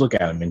head, just look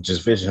at him and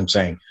just vision him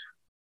saying,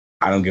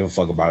 I don't give a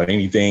fuck about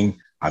anything.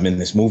 I'm in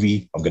this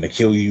movie. I'm going to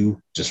kill you.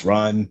 Just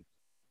run.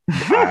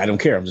 I don't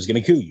care. I'm just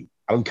going to kill you.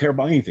 I don't care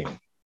about anything.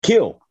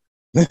 Kill.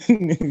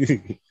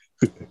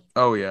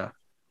 Oh, yeah.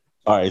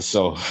 All right.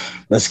 So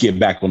let's get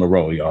back on the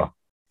roll, y'all.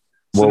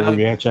 So now,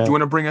 do you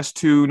want to bring us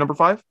to number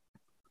 5?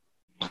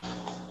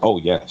 Oh,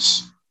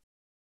 yes.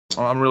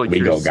 Oh, I'm really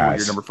curious to see what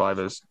your number 5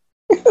 is.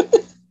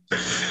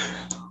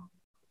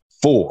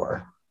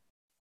 4.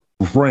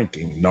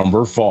 Ranking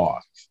number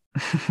 5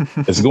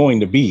 is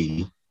going to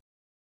be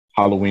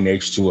Halloween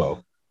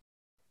H2O.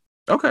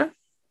 Okay.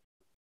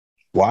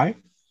 Why?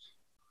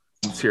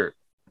 Let's hear it.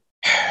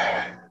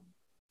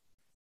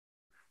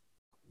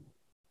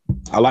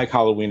 I like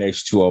Halloween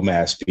H2O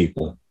mask,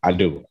 people. I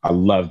do. I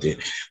loved it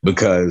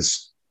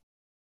because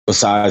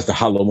besides the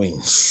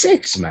Halloween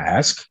 6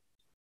 mask,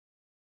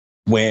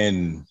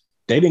 when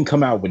they didn't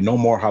come out with no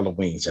more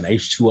Halloweens and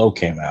H2O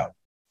came out,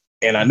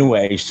 and I knew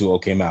when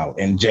H2O came out,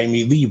 and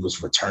Jamie Lee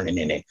was returning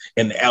in it,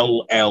 and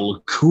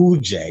LL Cool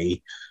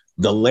J,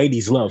 the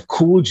ladies love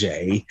Cool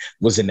J,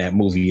 was in that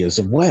movie as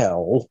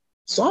well.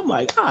 So I'm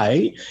like, all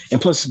right.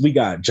 And plus we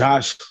got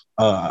Josh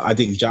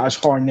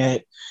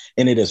Hartnett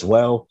in it as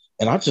well.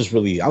 And I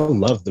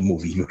love the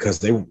movie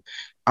because I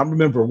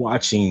remember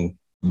watching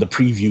the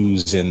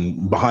previews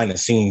and behind the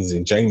scenes,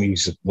 and Jamie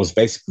was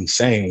basically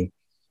saying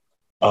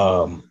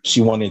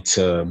she wanted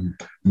to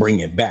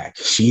bring it back.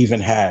 She even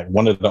had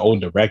one of the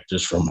old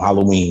directors from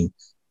Halloween,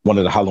 one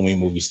of the Halloween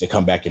movies, to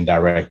come back and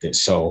direct it.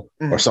 So,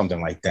 or something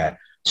like that.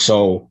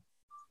 So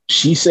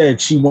she said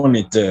she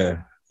wanted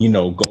to,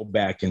 go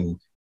back and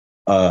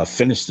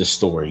finish the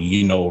story,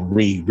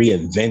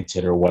 reinvent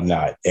it or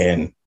whatnot.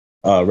 And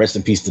rest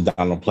in peace to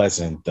Donald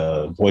Pleasant,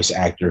 the voice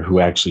actor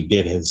who actually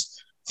did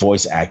his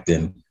voice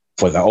acting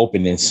for the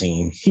opening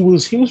scene. He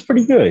was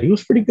pretty good. He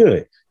was pretty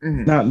good.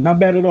 Mm-hmm. Not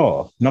bad at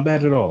all. Not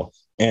bad at all.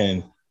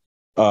 And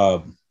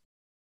of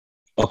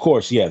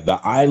course, yeah, the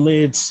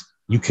eyelids,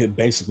 you could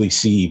basically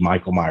see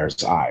Michael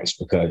Myers' eyes,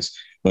 because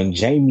when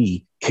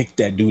Jamie kicked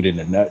that dude in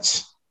the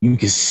nuts, you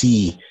could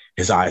see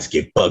his eyes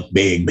get buck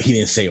big, but he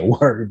didn't say a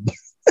word.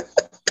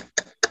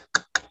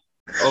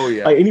 Oh,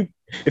 yeah.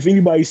 If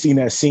anybody's seen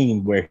that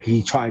scene where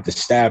he tried to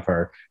stab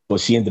her, but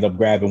she ended up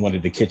grabbing one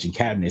of the kitchen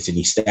cabinets and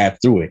he stabbed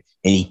through it,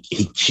 and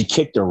she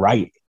kicked him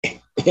right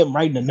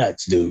in the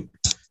nuts, dude.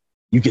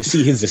 You can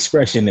see his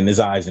expression in his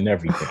eyes and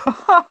everything.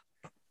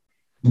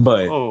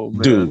 But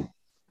dude,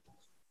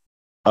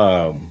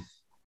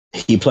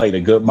 he played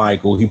a good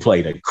Michael. He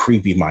played a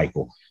creepy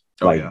Michael.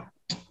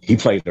 He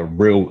played a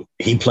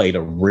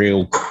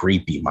real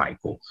creepy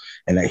Michael.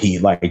 And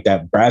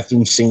that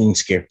bathroom scene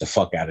scared the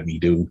fuck out of me,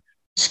 dude.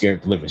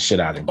 Scared the living shit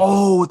out of me.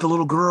 Oh, with the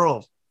little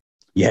girl.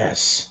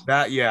 Yes.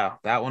 That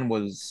one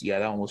was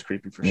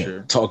creepy for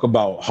sure. Talk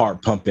about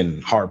heart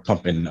pumping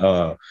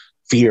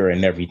fear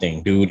and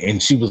everything, dude.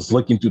 And she was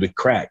looking through the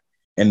crack.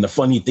 And the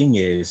funny thing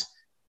is,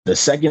 the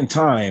second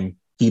time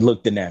he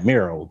looked in that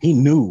mirror, he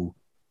knew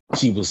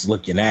she was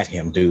looking at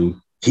him, dude.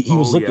 He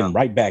was looking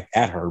right back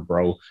at her,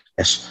 bro.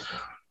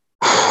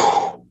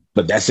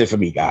 But that's it for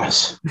me,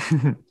 guys.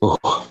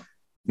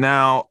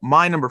 Now,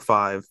 my number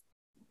 5.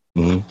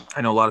 Mm-hmm.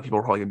 I know a lot of people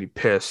are probably going to be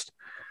pissed.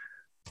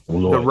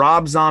 The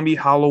Rob Zombie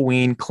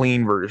Halloween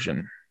clean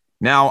version.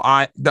 Now,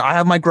 I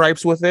have my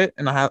gripes with it,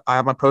 and I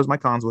have my pros, my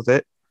cons with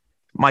it.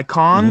 My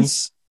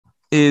cons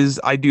is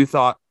I did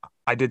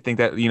think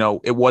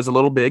that, it was a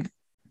little big,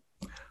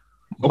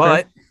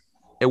 but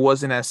it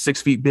wasn't as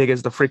 6 feet big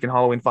as the freaking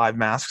Halloween 5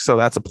 mask. So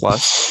that's a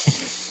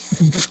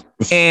plus.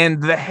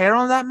 And the hair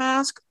on that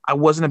mask, I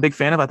wasn't a big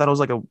fan of. I thought it was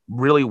like a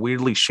really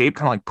weirdly shaped,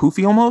 kind of like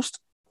poofy almost.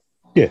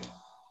 Yeah.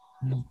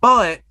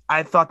 But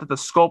I thought that the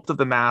sculpt of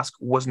the mask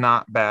was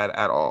not bad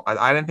at all.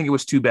 I didn't think it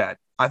was too bad.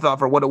 I thought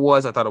for what it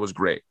was, I thought it was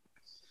great.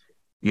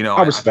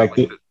 I respect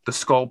it. The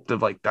sculpt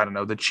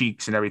of the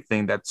cheeks and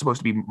everything that's supposed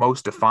to be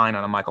most defined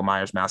on a Michael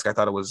Myers mask. I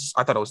thought it was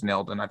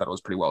nailed, and I thought it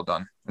was pretty well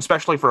done,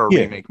 especially for a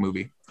remake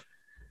movie.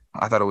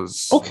 I thought it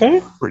was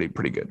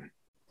pretty good.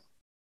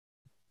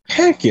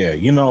 Heck yeah,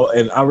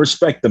 and I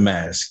respect the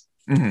mask.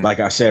 Mm-hmm. Like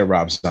I said,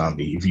 Rob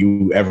Zombie, if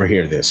you ever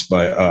hear this,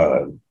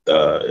 but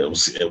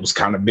it was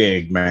kind of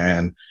big,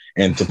 man.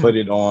 And to put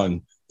it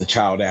on the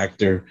child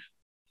actor,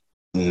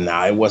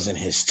 it wasn't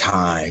his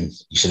time.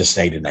 You should have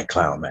stayed in that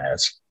clown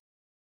mask.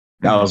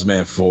 That was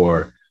meant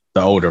for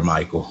the older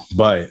Michael.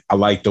 But I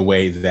like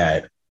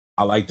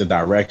the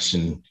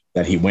direction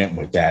that he went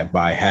with that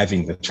by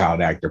having the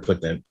child actor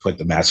put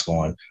the mask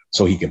on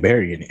so he could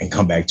bury it and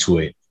come back to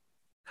it.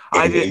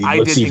 I did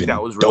think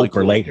that was really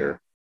cool. Later.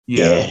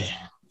 Yeah.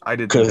 I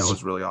did think that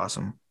was really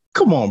awesome.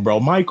 Come on, bro.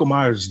 Michael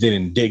Myers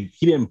didn't bury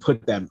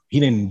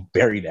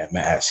that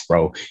mask,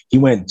 bro. He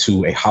went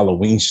to a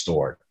Halloween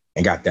store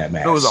and got that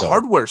mask. It was a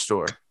hardware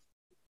store.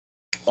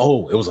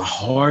 Oh, it was a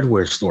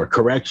hardware store.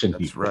 Correction,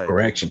 That's people. Right.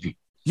 Correction, people.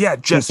 Yeah,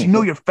 Jess, you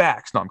know your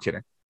facts. No, I'm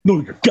kidding.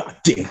 No, you're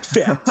goddamn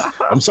fat.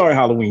 I'm sorry,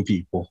 Halloween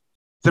people.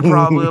 They're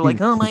probably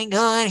like, oh my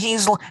God,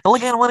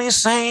 look at what he's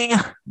saying.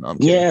 No,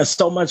 yeah,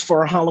 so much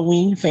for a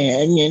Halloween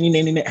fan.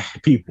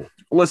 People.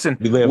 Listen,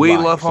 we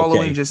love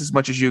Halloween just as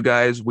much as you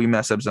guys. We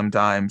mess up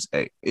sometimes.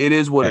 Hey, it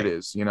is what it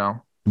is, you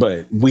know.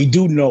 But we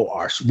do know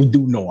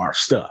our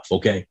stuff,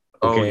 okay?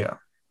 Oh yeah,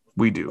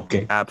 we do.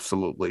 Okay,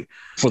 absolutely.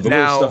 For the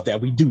little stuff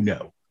that we do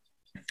know.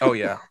 Oh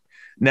yeah.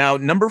 Now,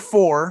 number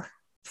 4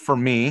 for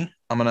me,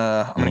 I'm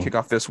gonna kick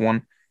off this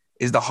one,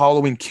 is the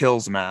Halloween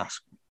Kills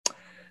mask.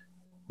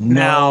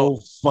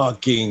 No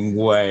fucking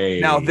way.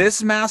 Now,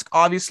 this mask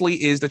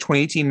obviously is the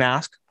 2018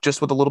 mask,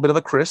 just with a little bit of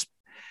a crisp.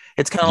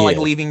 It's kind of like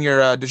leaving your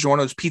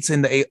DiGiorno's pizza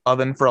in the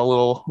oven for a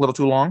little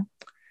too long.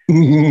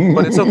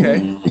 But it's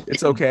okay.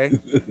 It's okay.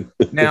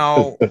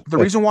 Now, the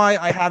reason why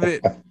I have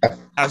it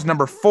as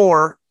number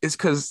 4 is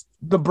because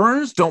the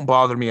burns don't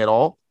bother me at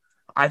all.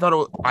 I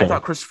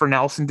thought Christopher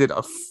Nelson did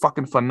a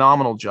fucking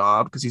phenomenal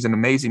job because he's an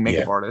amazing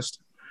makeup artist.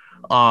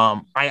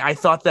 I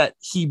thought that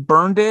he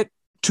burned it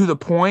to the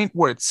point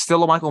where it's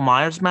still a Michael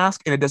Myers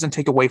mask and it doesn't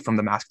take away from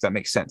the mask, if that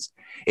makes sense.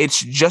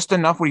 It's just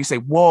enough where you say,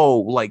 whoa,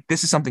 like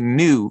this is something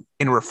new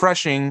and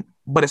refreshing,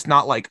 but it's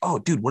not like, oh,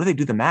 dude, what do they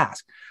do to the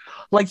mask?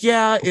 Like,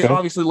 yeah, it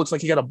obviously looks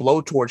like he got a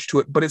blowtorch to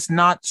it, but it's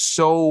not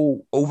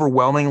so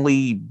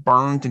overwhelmingly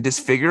burned and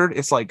disfigured.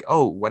 It's like,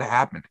 oh, what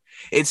happened?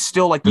 It's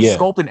still like the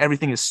sculpt and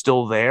everything is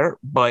still there,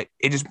 but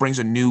it just brings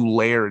a new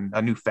layer and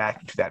a new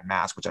factor to that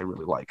mask, which I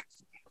really like.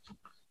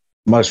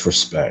 Much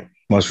respect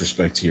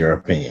to your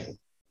opinion.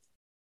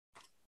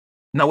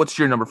 Now, what's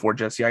your number 4,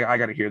 Jesse? I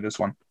got to hear this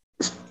one.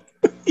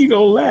 You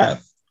gonna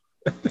laugh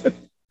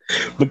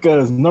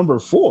because number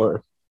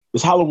 4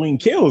 is Halloween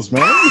Kills,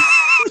 man.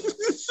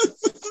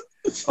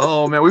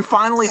 Oh man, we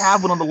finally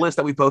have one on the list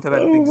that we both have at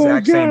the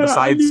exact same.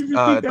 Besides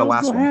the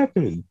last one,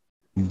 happen.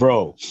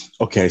 Bro.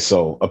 Okay,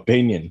 so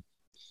opinion.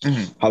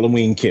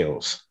 Halloween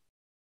Kills.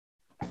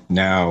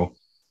 Now,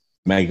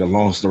 make a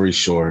long story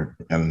short,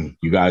 and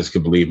you guys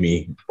could believe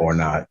me or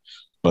not,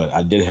 but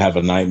I did have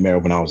a nightmare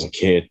when I was a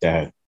kid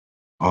that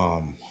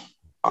I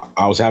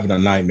was having a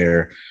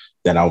nightmare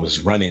that I was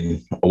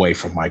running away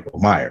from Michael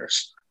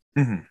Myers.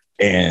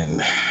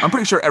 And I'm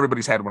pretty sure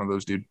everybody's had one of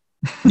those, dude.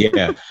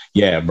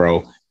 yeah,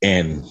 bro.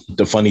 And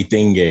the funny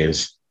thing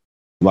is,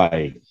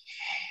 like,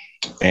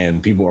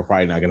 and people are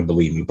probably not going to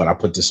believe me, but I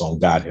put this on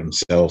God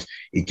himself.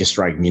 It can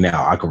strike me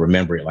now. I can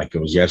remember it like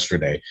it was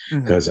yesterday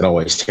because it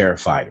always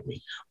terrified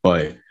me.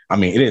 But I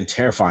mean, it didn't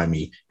terrify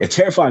me. It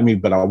terrified me,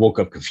 but I woke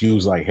up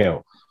confused like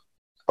hell.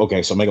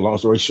 Okay, so make a long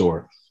story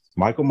short,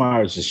 Michael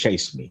Myers just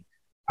chased me.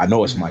 I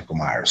know it's Michael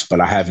Myers,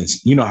 but I haven't,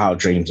 you know how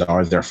dreams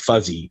are. They're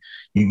fuzzy.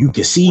 You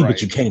can see,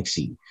 but you can't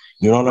see.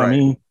 You know what I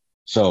mean?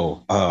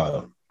 So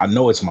I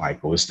know it's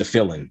Michael. It's the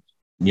feeling,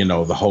 you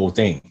know, the whole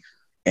thing.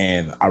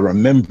 And I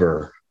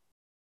remember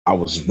I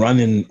was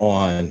running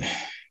on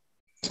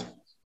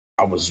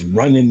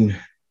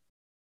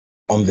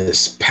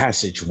this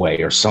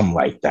passageway or something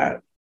like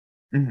that.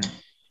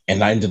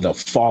 And I ended up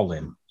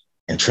falling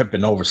and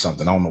tripping over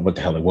something. I don't know what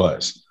the hell it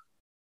was.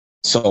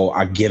 So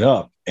I get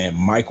up and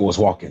Michael was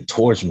walking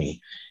towards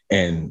me.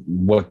 And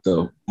what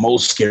the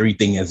most scary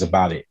thing is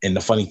about it, and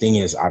the funny thing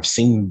is, I've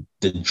seen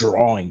the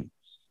drawing.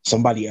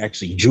 Somebody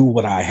actually drew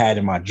what I had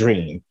in my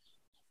dream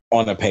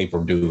on a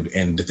paper, dude.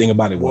 And the thing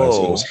about it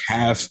was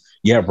half,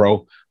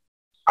 bro.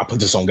 I put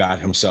this on God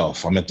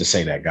himself. I meant to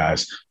say that,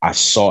 guys. I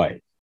saw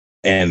it.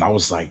 And I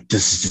was like,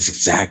 this is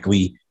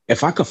exactly,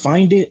 if I could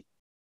find it,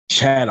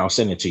 Chad, I'll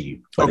send it to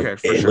you. But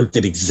it looked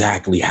at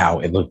exactly how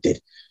it looked at.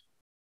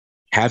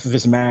 Half of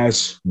his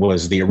mask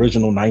was the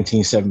original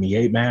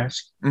 1978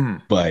 mask,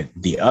 but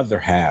the other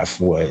half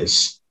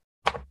was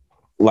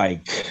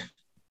like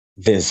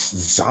this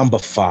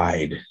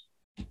zombified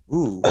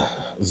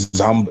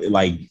zombie,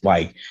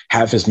 like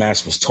half his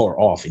mask was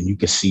tore off and you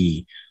could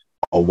see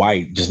a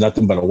white, just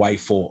nothing but a white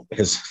full,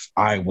 his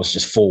eye was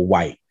just full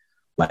white,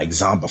 like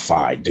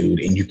zombified,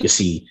 dude. And you could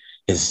see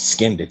his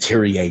skin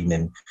deteriorating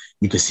and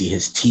you could see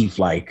his teeth,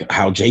 like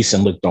how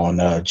Jason looked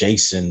on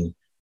Jason.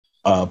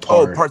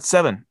 Part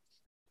 7.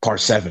 Part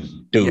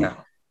 7, dude. Yeah.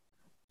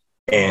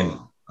 And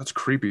that's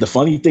creepy. The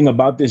funny thing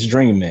about this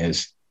dream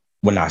is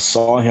when I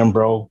saw him,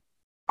 bro,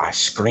 I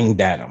screamed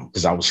at him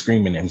because I was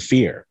screaming in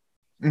fear.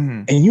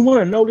 And you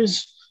want to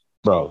notice,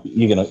 bro,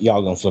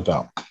 y'all gonna flip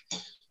out.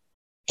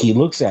 He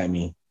looks at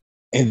me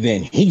and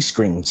then he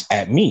screams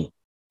at me.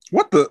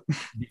 What the?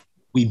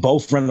 We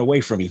both run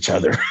away from each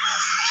other.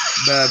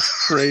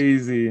 That's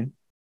crazy.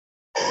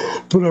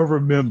 But I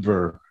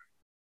remember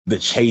the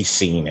chase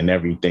scene and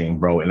everything,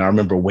 bro. And I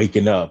remember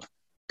waking up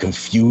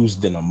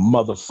confused than a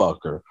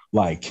motherfucker.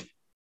 Like,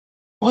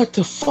 what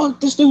the fuck?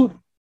 This dude,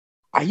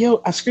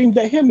 I screamed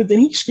at him and then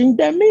he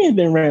screamed at me and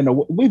then ran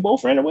away. We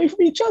both ran away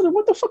from each other.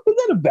 What the fuck was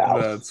that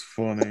about? That's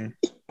funny.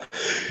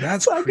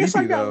 That's so creepy, I guess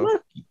I got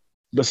lucky.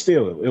 But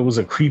still, it was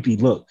a creepy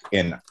look.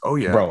 And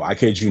bro, I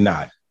kid you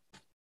not.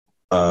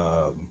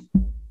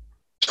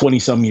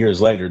 20-some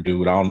years later,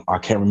 dude, I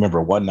can't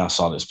remember when I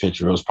saw this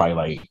picture. It was probably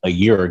like a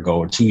year ago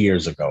or 2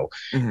 years ago.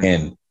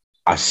 And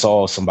I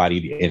saw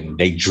somebody and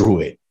they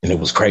drew it, and it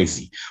was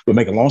crazy. But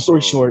make a long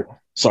story short,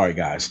 sorry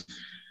guys,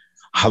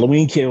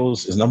 Halloween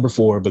Kills is number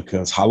 4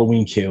 because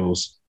Halloween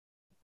Kills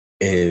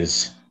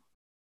is.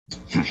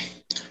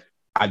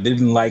 I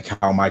didn't like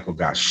how Michael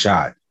got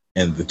shot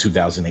in the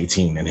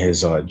 2018 in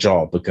his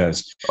jaw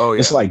because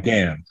it's like,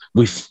 damn,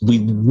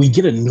 we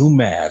get a new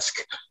mask,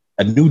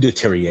 a new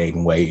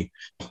deteriorating way,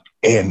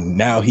 and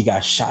now he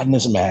got shot in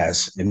his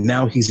mask, and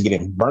now he's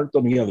getting burnt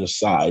on the other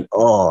side.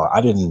 Oh,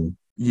 I didn't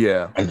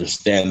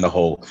understand the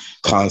whole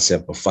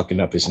concept of fucking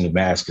up his new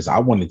mask because I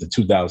wanted the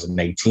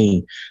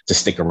 2018 to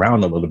stick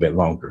around a little bit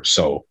longer.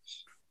 So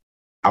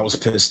I was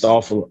pissed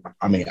off.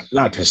 I mean,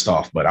 not pissed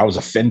off, but I was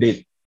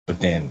offended. But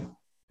then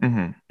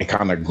it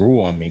kind of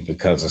grew on me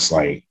because it's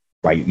like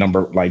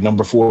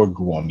number 4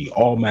 grew on me.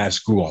 All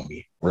masks grew on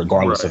me,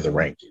 regardless of the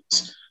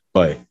rankings.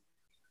 But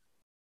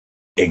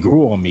it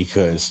grew on me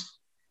because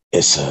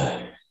it's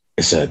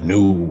a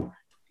new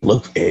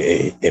look.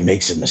 It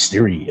makes it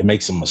mysterious. It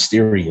makes him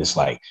mysterious.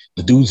 Like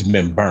the dude's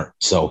been burnt,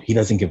 so he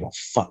doesn't give a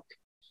fuck.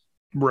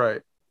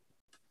 Right.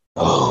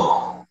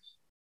 Oh.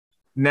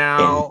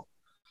 Now.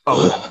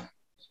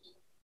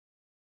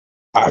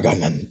 I got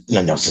nothing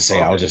else to say.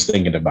 Okay. I was just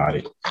thinking about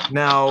it.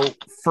 Now,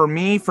 for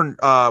me, we're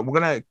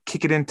gonna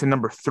kick it into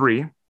number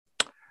 3.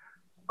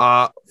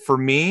 For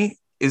me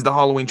is the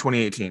Halloween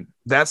 2018.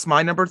 That's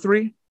my number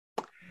 3.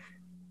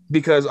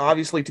 Because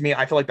obviously, to me,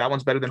 I feel like that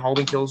one's better than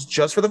Halloween Kills.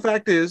 Just for the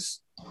fact is,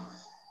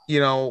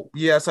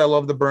 yes, I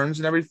love the burns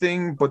and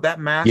everything, but that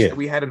mask that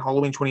we had in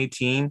Halloween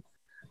 2018,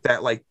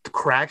 that like the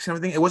cracks and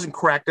everything, it wasn't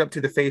cracked up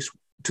to the face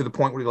to the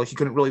point where like you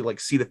couldn't really like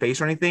see the face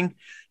or anything.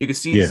 You could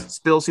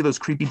still see those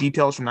creepy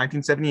details from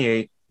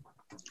 1978.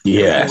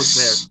 Yes, was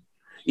there.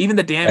 Even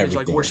the damage,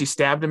 like where she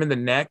stabbed him in the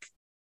neck,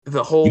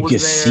 the hole was there.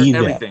 See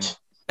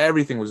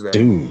everything was there,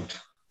 dude.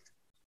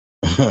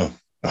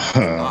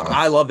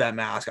 I love that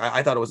mask.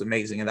 I thought it was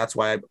amazing, and that's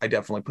why I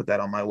definitely put that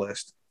on my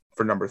list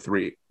for number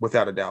 3,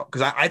 without a doubt,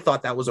 because I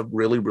thought that was a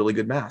really, really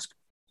good mask.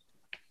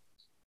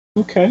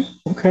 Okay.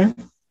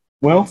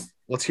 Well,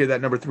 let's hear that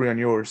number 3 on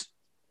yours.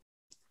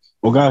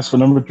 Well, guys, for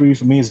number 3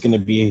 for me is going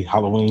to be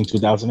Halloween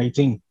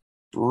 2018.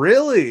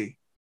 Really?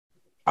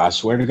 I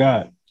swear to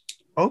God.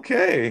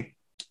 Okay.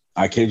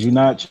 I kid you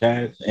not,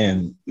 Chad.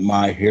 And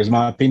here's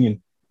my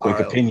opinion.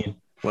 Quick opinion.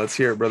 Let's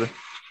hear it, brother.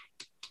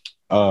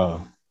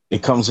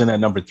 It comes in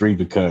at number 3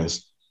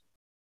 because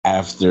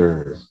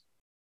after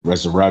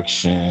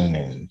Resurrection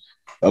and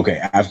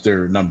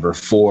after number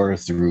 4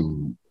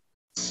 through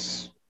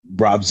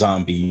Rob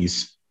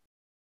Zombies,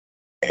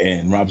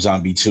 and Rob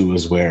Zombie 2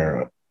 is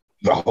where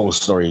the whole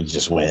story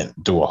just went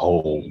through a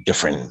whole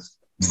different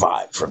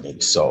vibe for me.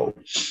 So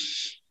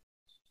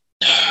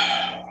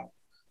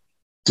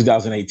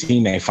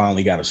 2018, they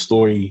finally got a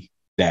story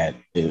that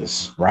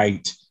is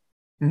right.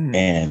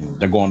 And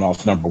they're going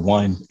off number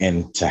 1.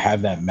 And to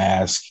have that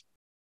mask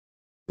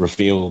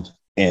revealed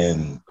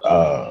in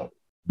the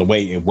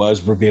way it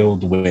was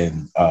revealed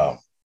when the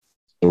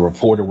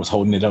reporter was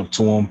holding it up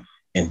to him,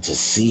 and to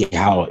see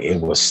how it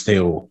was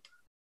still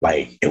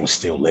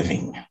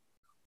living.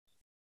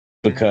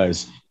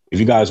 Because if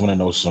you guys want to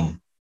know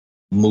some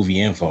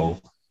movie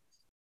info,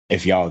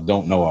 if y'all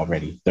don't know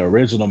already, the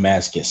original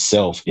mask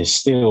itself is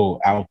still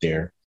out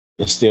there.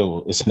 It's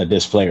in a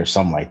display or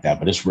something like that,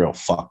 but it's real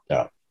fucked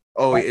up.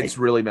 Oh, it's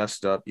really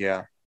messed up.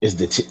 Yeah.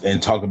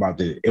 And talk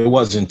about it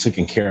wasn't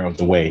taken care of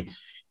the way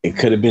it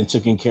could have been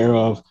taken care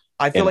of.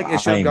 I feel like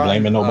it should have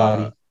blaming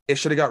nobody. It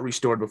should have got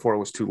restored before it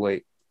was too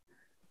late.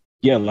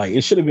 Yeah, like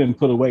it should have been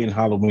put away in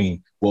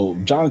Halloween. Well,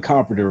 John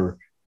Carpenter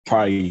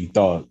probably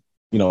thought,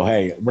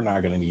 hey, we're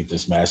not going to need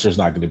this mask. There's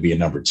not going to be a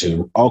number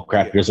 2. Oh,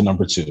 crap, here's a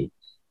number 2.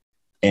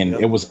 And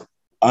it was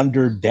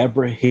under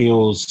Deborah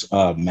Hill's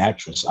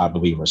mattress, I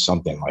believe, or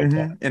something like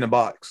that. In a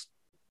box.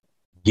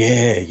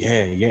 Yeah.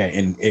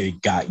 And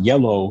it got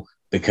yellow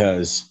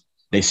because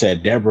they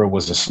said Deborah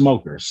was a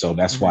smoker. So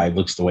that's why it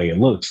looks the way it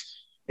looks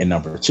in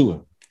number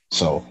 2.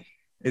 So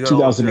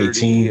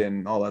 2018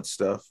 and all that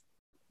stuff.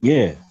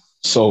 Yeah.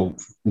 So,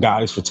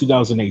 guys, for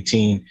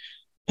 2018,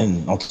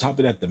 and on top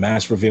of that, the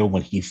mask reveal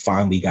when he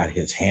finally got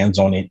his hands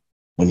on it,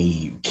 when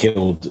he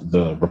killed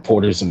the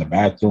reporters in the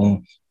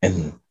bathroom,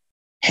 and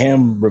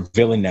him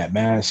revealing that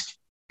mask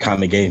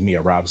kind of gave me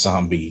a Rob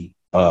Zombie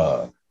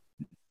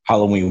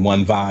Halloween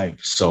 1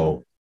 vibe.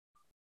 So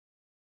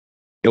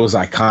it was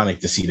iconic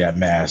to see that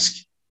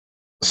mask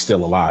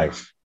still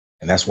alive.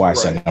 And that's why I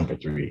said number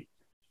 3.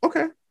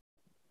 Okay.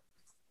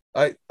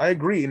 I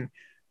agree.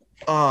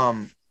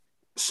 And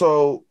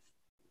so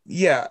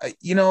yeah,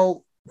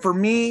 for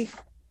me,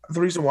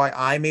 the reason why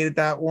I made it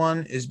that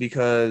one is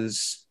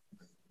because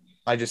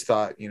I just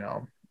thought,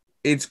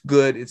 it's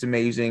good, it's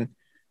amazing.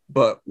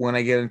 But when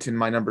I get into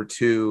my number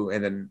 2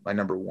 and then my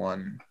number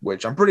 1,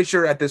 which I'm pretty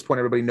sure at this point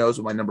everybody knows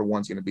what my number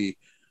 1 is going to be.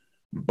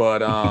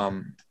 But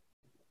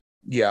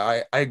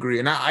yeah, I agree.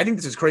 And I think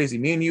this is crazy.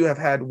 Me and you have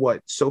had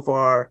what so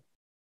far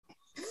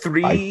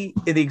 3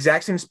 in the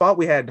exact same spot.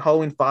 We had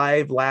Halloween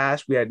 5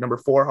 last. We had number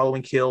 4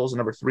 Halloween Kills and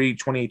number 3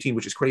 2018,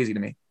 which is crazy to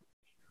me.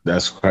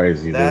 That's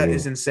crazy. That dude.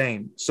 is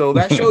insane. So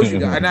that shows you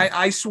guys, and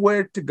I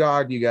swear to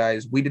God, you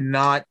guys, we did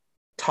not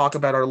talk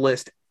about our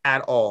list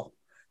at all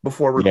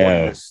before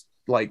recording this.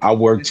 Like, I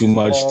work too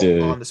much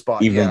to on the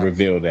spot. even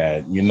reveal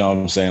that. You know what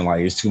I'm saying?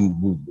 Like, it's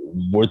too.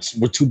 We're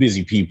too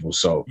busy people.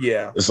 So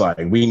it's like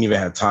we didn't even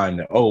have time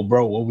to. Oh,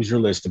 bro, what was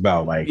your list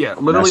about? Like,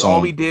 literally all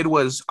we did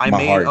was I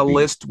made a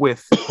list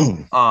with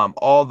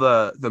all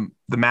the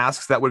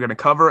masks that we're gonna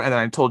cover, and then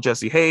I told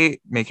Jesse,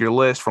 hey, make your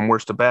list from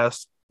worst to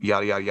best,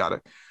 yada yada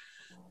yada.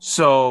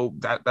 So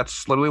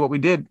that's literally what we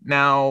did.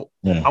 Now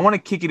I want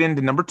to kick it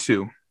into number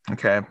 2.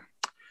 Okay.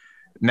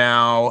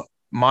 Now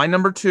my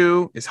number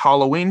 2 is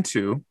Halloween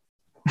 2.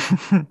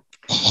 And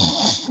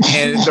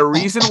the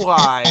reason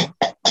why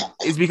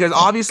is because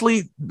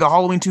obviously the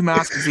Halloween 2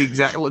 mask is the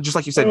exact, just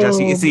like you said,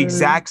 Jesse, it's the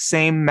exact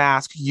same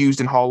mask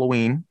used in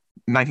Halloween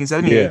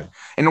 1978.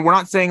 And we're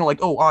not saying like,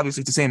 oh,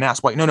 obviously it's the same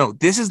mask. White. No.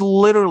 This is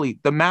literally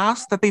the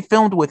mask that they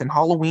filmed with in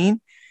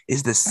Halloween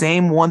is the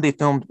same one they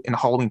filmed in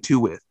Halloween 2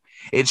 with.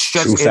 It's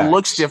just, it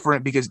looks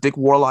different because Dick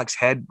Warlock's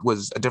head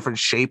was a different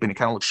shape and it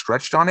kind of looks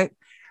stretched on it.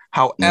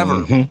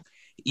 However,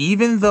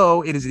 even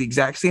though it is the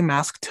exact same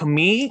mask, to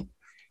me,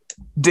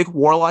 Dick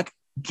Warlock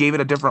gave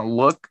it a different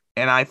look.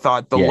 And I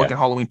thought the look in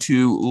Halloween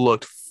 2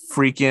 looked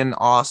freaking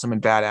awesome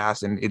and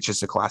badass. And it's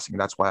just a classic.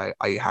 And that's why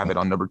I have it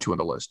on number 2 on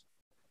the list,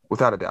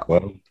 without a doubt.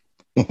 Well,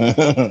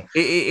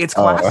 it's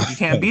classic. You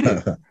can't beat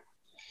it.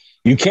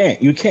 You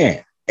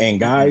can't. And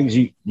guys,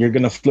 you're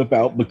going to flip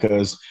out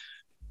because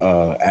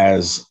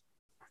as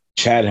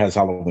Chad has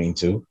Halloween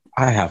 2,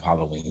 I have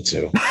Halloween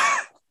 2.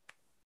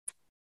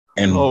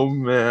 And oh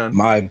man,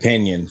 my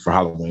opinion for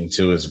Halloween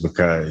 2 is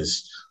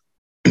because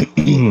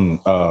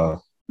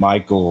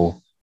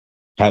Michael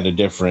had a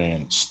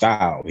different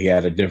style. He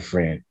had a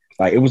different,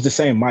 like, it was the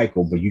same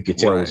Michael, but you could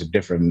tell it was a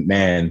different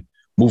man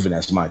moving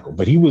as Michael.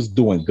 But he was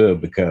doing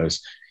good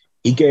because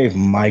he gave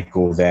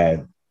Michael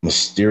that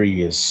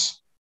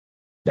mysterious,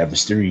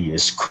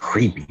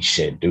 creepy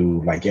shit,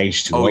 dude, like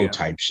H2O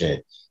type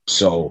shit.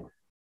 So,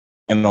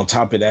 and on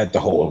top of that, the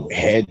whole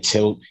head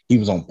tilt, he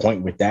was on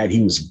point with that.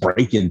 He was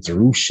breaking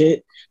through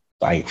shit.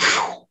 Like,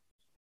 whew.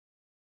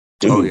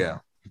 Dude,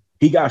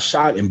 he got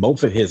shot in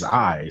both of his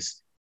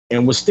eyes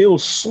and was still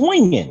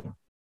swinging,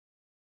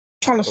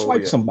 trying to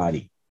swipe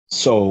somebody.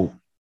 So,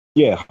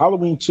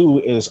 Halloween 2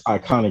 is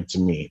iconic to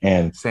me.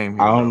 And I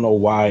don't know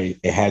why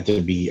it had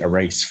to be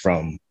erased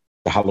from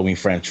the Halloween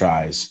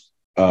franchise.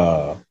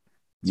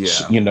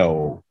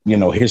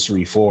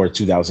 History for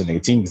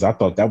 2018, because I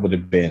thought that would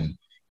have been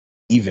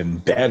even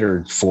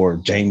better for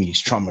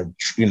Jamie's trauma,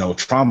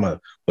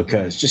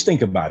 because just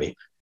think about it.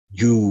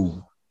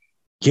 You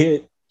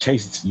get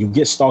chased, you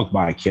get stalked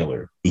by a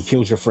killer. He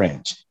kills your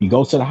friends. You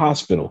go to the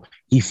hospital.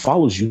 He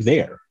follows you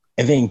there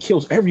and then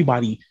kills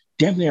everybody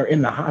damn near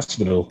in the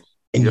hospital,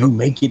 and you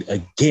make it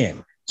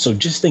again. So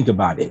just think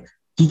about it.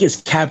 He gets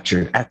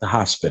captured at the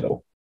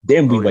hospital.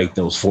 Then we wait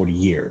those 40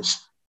 years.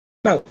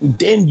 Now,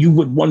 then you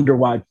would wonder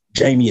why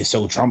Jamie is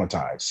so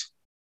traumatized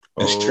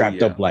and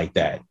strapped up like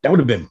that. That would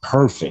have been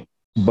perfect.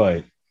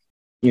 But,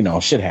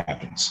 shit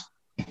happens.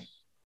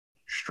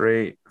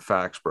 Straight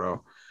facts,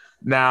 bro.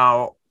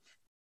 Now,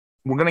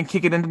 we're going to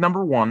kick it into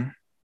number 1.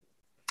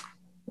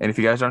 And if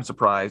you guys aren't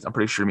surprised, I'm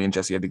pretty sure me and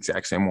Jesse had the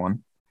exact same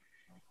one.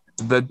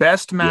 The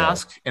best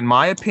mask, in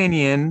my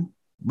opinion,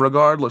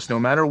 regardless, no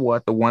matter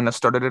what, the one that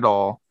started it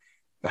all,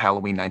 the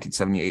Halloween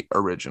 1978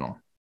 original.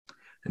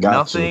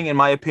 Nothing, in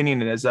my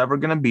opinion, is ever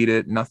going to beat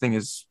it. Nothing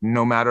is,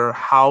 no matter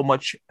how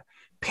much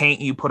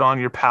paint you put on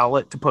your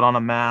palette to put on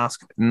a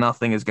mask,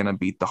 nothing is going to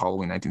beat the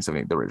Halloween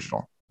 1978, the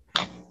original.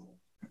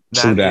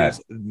 That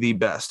is the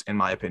best, in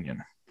my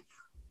opinion.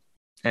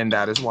 And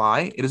that is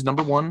why it is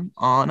number 1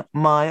 on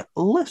my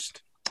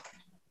list.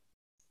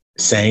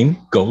 Same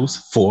goes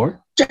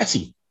for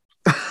Jesse.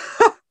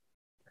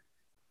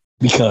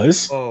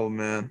 Because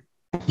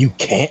you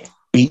can't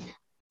beat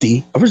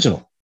the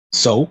original.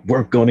 So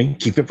we're going to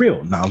keep it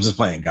real. No, I'm just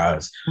playing,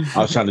 guys. I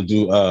was trying to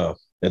do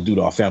that dude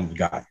off Family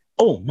Guy.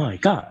 Oh my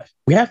God.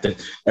 We have to,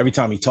 every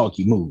time he talks,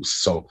 he moves.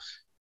 So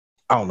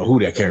I don't know who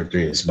that character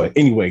is. But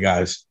anyway,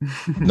 guys,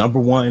 number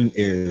 1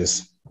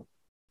 is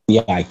the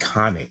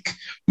iconic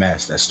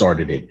mask that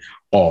started it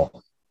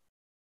all.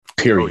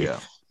 Period.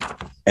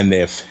 And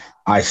if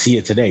I see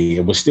it today,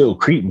 it will still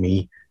creep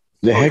me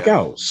the heck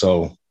out.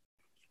 So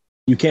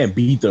you can't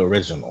beat the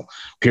original,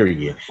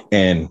 period.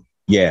 And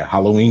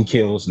Halloween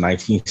Kills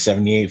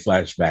 1978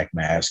 flashback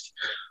mask.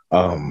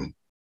 I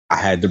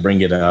had to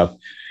bring it up.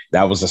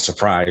 That was a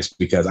surprise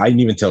because I didn't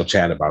even tell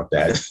Chad about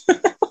that.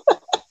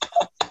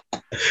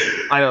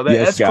 I know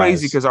that's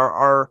crazy because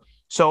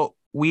so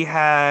we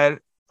had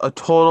a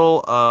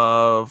total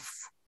of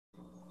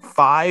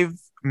 5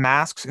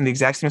 masks in the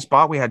exact same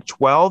spot. We had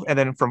 12, and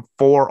then from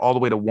 4 all the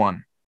way to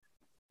 1.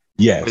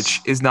 Yes,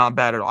 which is not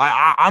bad at all.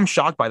 I'm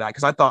shocked by that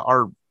because I thought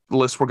our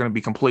lists were going to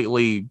be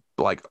completely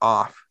like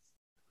off.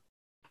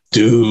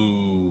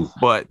 Dude,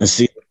 but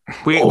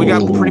we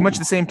got pretty much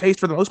the same taste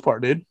for the most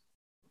part, dude.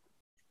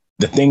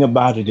 The thing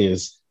about it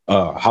is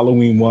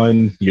Halloween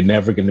 1, you're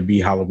never going to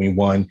be Halloween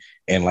 1.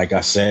 And like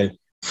I said,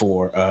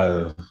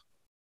 for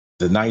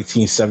the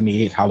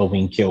 1978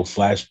 Halloween Kill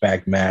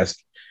flashback mask.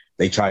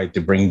 They tried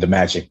to bring the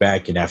magic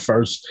back. And at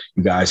first,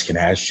 you guys can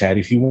ask Chad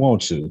if you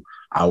want to.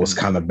 I was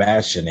kind of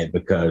bashing it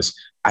because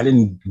I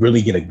didn't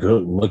really get a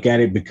good look at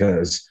it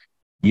because,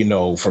 you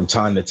know, from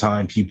time to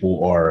time,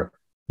 people are,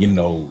 you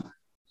know,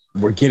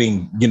 we're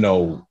getting, you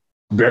know,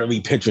 barely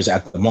pictures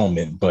at the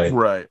moment, but,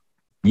 right,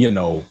 you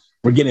know,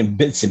 we're getting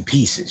bits and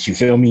pieces. You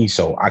feel me?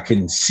 So I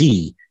couldn't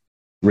see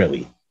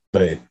really.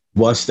 But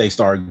once they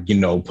start, you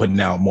know, putting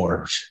out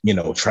more, you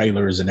know,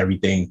 trailers and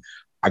everything,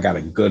 I got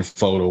a good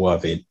photo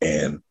of it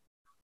and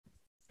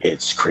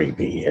it's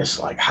creepy. It's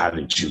like, how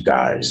did you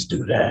guys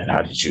do that?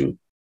 How did you?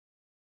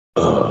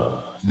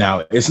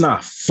 Now, it's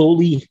not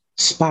fully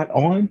spot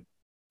on.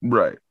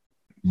 Right.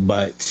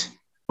 But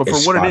for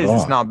what it is,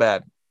 it's not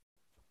bad.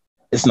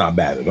 It's not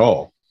bad at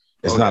all.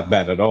 It's not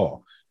bad at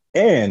all.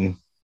 And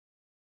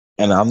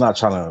I'm not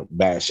trying to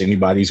bash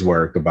anybody's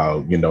work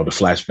about, you know, the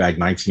flashback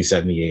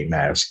 1978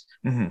 mask,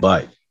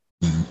 but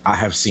I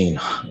have seen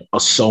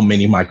so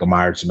many Michael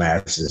Myers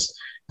masks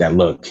that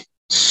look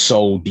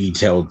so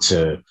detailed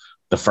to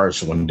the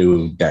first one,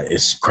 dude, that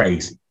is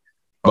crazy.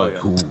 But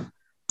who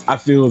I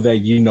feel that,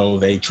 you know,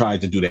 they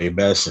tried to do their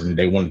best and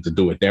they wanted to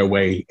do it their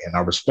way, and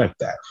I respect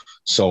that.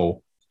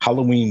 So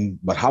Halloween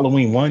 1,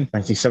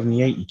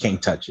 1978, you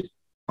can't touch it.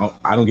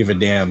 I don't give a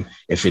damn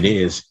if it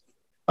is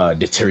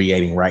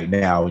deteriorating right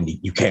now and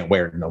you can't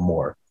wear it no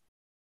more.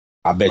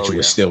 I bet you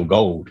it's still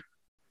gold.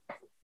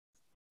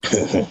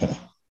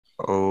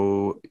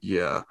 Oh,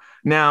 yeah.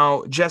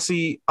 Now,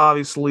 Jesse,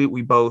 obviously,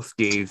 we both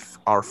gave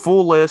our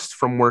full list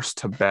from worst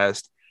to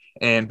best.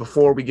 And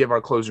before we give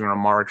our closing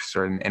remarks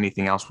or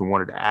anything else we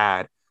wanted to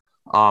add,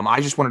 I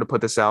just wanted to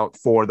put this out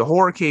for the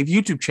Horror Cave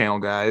YouTube channel,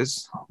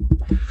 guys.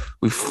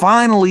 We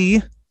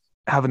finally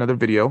have another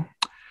video.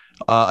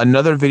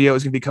 Another video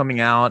is going to be coming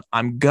out.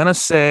 I'm going to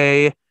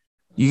say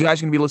you guys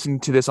are going to be listening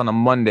to this on a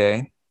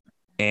Monday.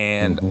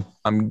 And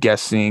I'm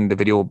guessing the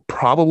video will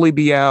probably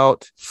be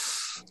out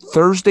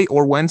Thursday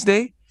or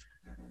Wednesday.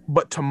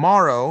 But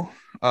tomorrow,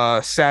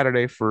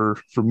 Saturday for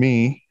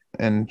me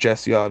and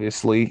Jesse,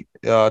 obviously,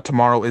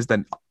 tomorrow is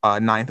the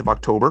 9th of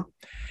October.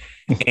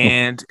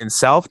 And in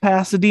South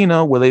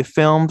Pasadena, where they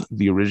filmed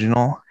the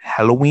original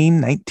Halloween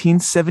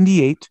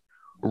 1978,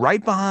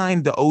 right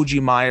behind the OG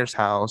Myers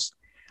house,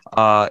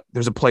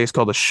 there's a place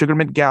called the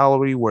Sugarmint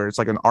Gallery, where it's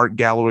like an art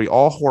gallery,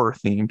 all horror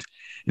themed.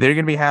 They're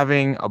going to be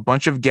having a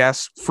bunch of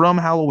guests from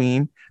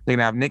Halloween. They're going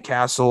to have Nick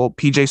Castle,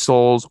 PJ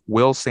Souls,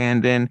 Will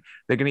Sandin.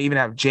 They're going to even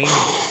have James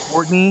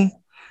Courtney.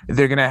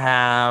 They're going to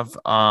have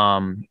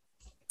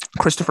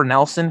Christopher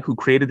Nelson, who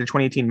created the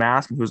 2018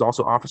 mask and who was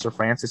also Officer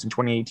Francis in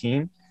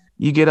 2018.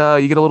 You get a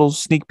little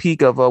sneak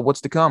peek of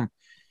what's to come.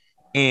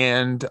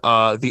 And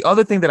the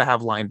other thing that I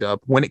have lined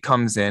up when it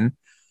comes in,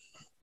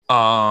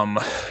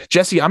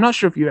 Jesse, I'm not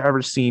sure if you've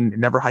ever seen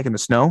Never Hike in the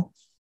Snow,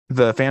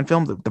 the fan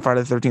film, the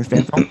Friday the 13th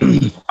fan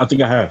film. I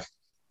think I have.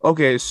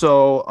 Okay,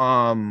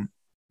 so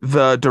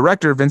the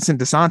director, Vincent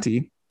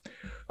DiSanti,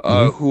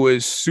 who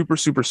is super,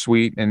 super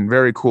sweet and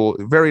very cool,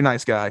 very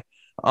nice guy.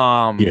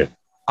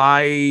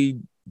 I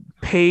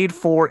paid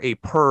for a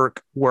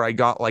perk where I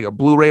got like a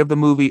Blu-ray of the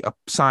movie, a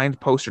signed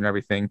poster and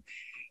everything.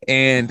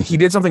 And he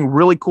did something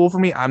really cool for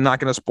me. I'm not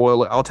going to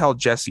spoil it. I'll tell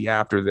Jesse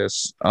after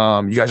this.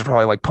 You guys are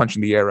probably like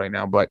punching the air right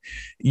now, but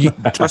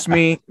trust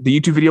me, the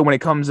YouTube video, when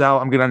it comes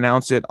out, I'm going to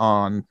announce it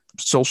on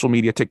social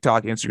media,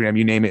 TikTok, Instagram,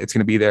 you name it. It's going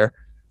to be there.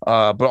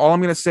 But all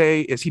I'm going to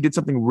say is he did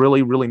something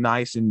really, really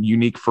nice and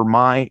unique for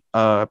my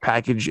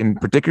package in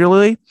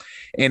particularly.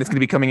 And it's going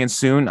to be coming in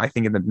soon, I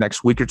think in the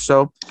next week or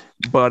so.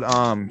 But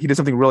he did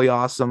something really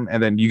awesome.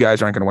 And then you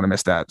guys aren't going to want to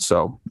miss that.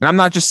 So, and I'm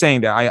not just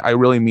saying that. I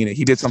really mean it.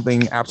 He did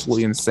something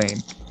absolutely insane.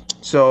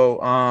 So,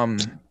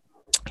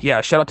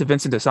 yeah, shout out to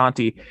Vincent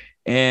DiSanti.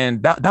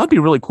 And that would be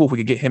really cool if we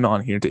could get him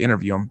on here to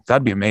interview him.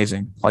 That'd be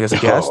amazing. Like as a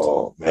guest.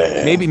 Oh,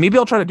 man. Maybe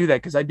I'll try to do that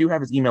because I do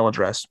have his email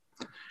address.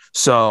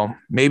 So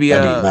maybe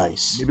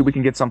nice. Maybe we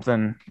can get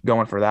something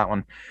going for that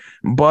one.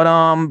 But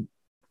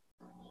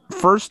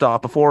first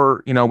off,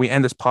 before we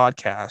end this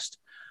podcast,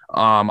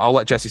 I'll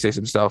let Jesse say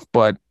some stuff.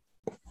 But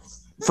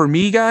for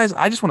me, guys,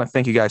 I just want to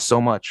thank you guys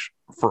so much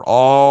for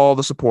all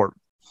the support,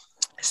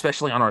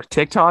 especially on our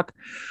TikTok,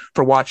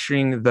 for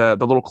watching the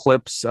little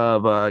clips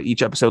of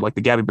each episode, like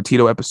the Gabby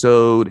Petito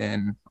episode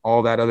and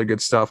all that other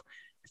good stuff.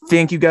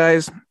 Thank you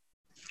guys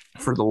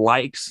for the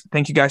likes.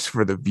 Thank you guys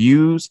for the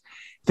views.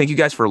 Thank you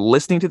guys for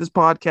listening to this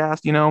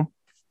podcast.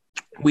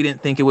 We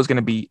didn't think it was going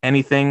to be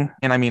anything.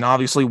 And I mean,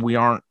 obviously we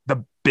aren't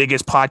the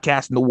biggest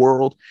podcast in the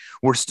world.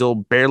 We're still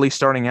barely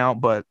starting out,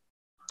 but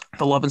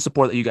the love and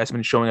support that you guys have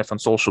been showing us on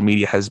social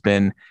media has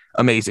been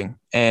amazing.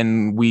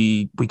 And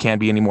we can't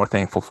be any more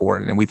thankful for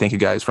it. And we thank you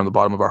guys from the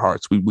bottom of our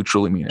hearts. We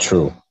truly mean it.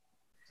 True.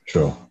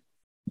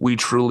 We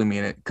truly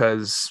mean it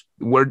because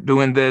we're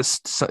doing this.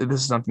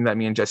 This is something that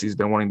me and Jesse's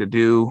been wanting to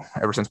do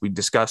ever since we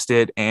discussed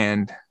it.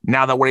 And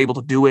now that we're able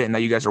to do it and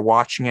that you guys are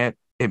watching it,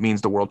 it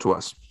means the world to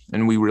us.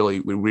 And we really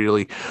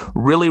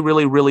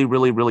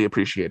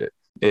appreciate it.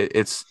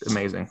 It's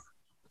amazing.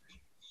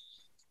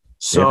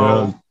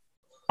 So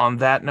on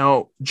that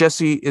note,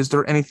 Jesse, is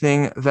there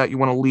anything that you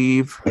want to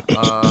leave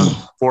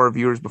for our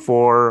viewers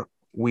before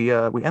we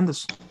end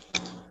this?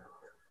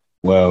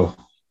 Well,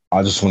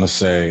 I just want to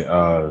say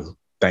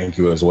thank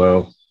you as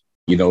well,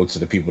 to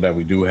the people that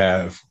we do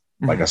have.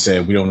 Like I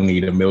said, we don't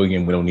need 1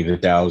 million. We don't need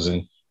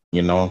 1,000,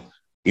 even though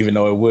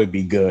it would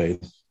be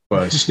good,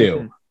 but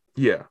still,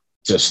 yeah,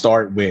 to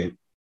start with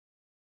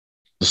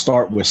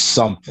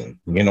something,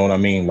 you know what I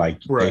mean? Like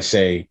They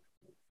say,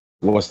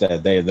 what's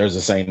that? There's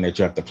a saying that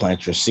you have to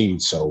plant your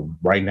seed. So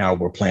right now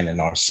we're planting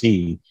our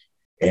seed,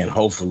 and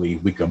hopefully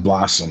we can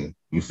blossom,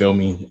 you feel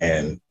me?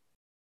 And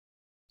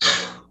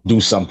do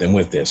something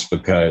with this,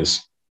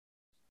 because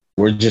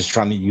we're just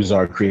trying to use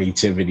our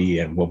creativity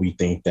and what we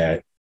think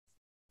that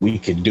we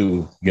could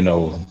do,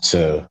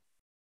 to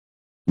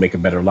make a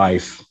better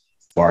life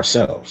for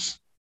ourselves,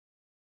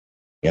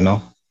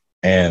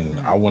 And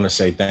I want to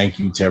say thank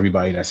you to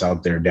everybody that's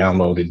out there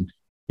downloading,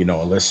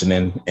 and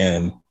listening.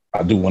 And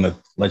I do want to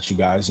let you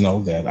guys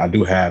know that I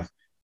do have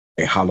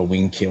a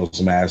Halloween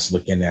Kills mask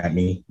looking at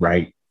me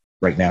right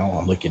now.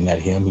 I'm looking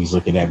at him. He's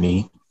looking at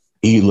me.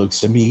 He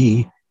looks at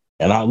me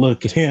and I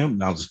look at him.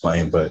 No, I'm just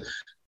playing. But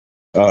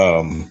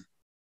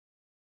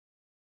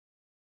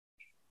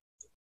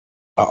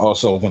I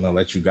also want to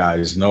let you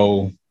guys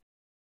know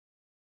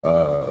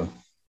I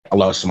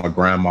lost my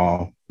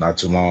grandma not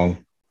too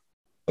long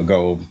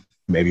ago,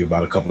 maybe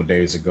about a couple of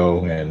days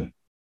ago. And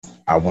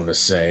I want to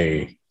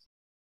say,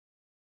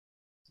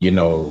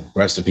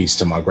 rest in peace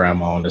to my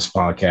grandma on this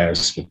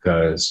podcast,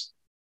 because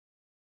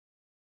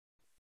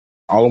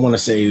all I want to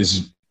say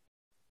is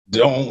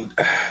don't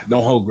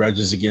hold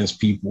grudges against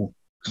people.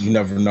 You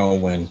never know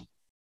when,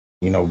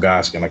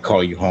 God's going to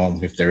call you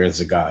home, if there is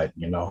a God,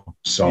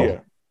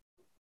 So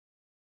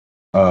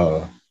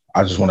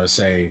I just want to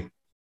say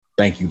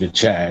thank you to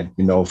Chad,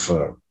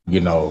 for,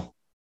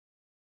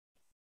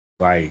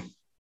 like,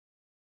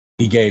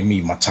 he gave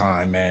me my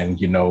time, man.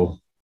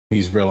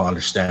 He's real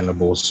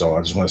understandable. So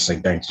I just want to say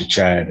thanks to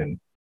Chad. And,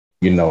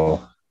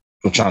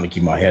 I'm trying to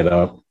keep my head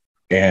up.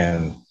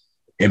 And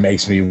it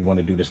makes me want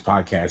to do this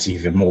podcast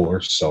even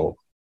more. So,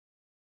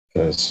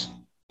 because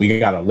we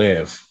got to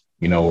live,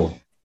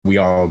 we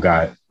all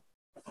got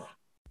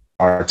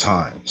our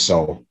time.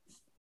 So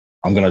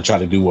I'm going to try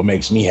to do what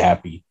makes me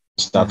happy.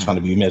 Stop trying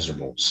to be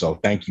miserable. So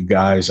thank you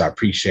guys. I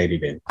appreciate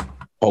it. And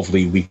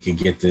hopefully we can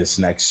get this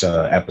next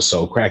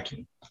episode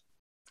cracking.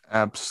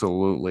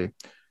 Absolutely.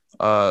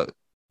 That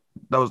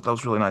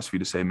was really nice of you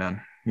to say,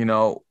 man.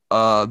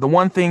 The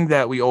one thing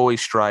that we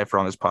always strive for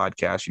on this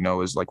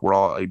podcast, is like, we're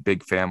all a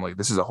big family.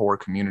 This is a horror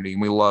community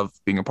and we love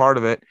being a part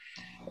of it.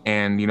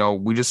 And,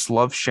 we just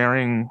love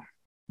sharing,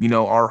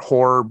 our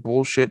horror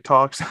bullshit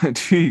talks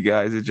to you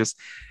guys. It just,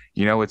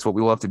 it's what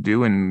we love to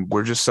do. And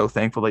we're just so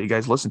thankful that you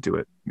guys listen to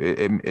it.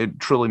 It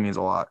truly means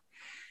a lot.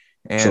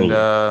 And,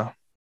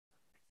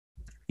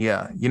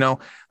 yeah,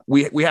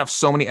 we have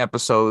so many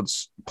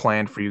episodes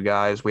planned for you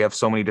guys. We have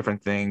so many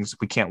different things.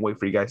 We can't wait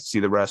for you guys to see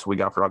the rest we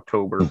got for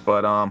October.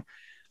 But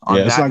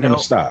it's not going to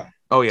stop.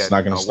 Oh yeah, it's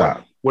not going to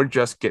stop. We're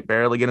just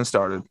barely getting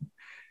started.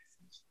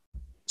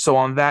 So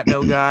on that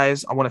note,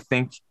 guys, I want to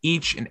thank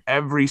each and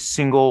every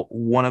single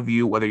one of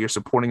you, whether you're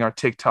supporting our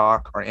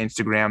TikTok, our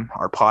Instagram,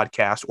 our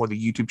podcast, or the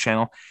YouTube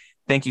channel.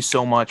 Thank you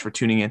so much for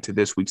tuning into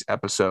this week's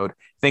episode.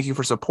 Thank you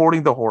for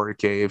supporting the Horror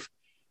Cave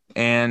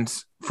and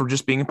for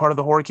just being a part of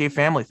the Horror Cave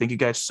family. Thank you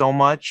guys so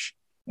much.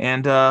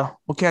 And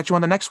we'll catch you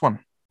on the next one.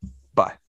 Bye.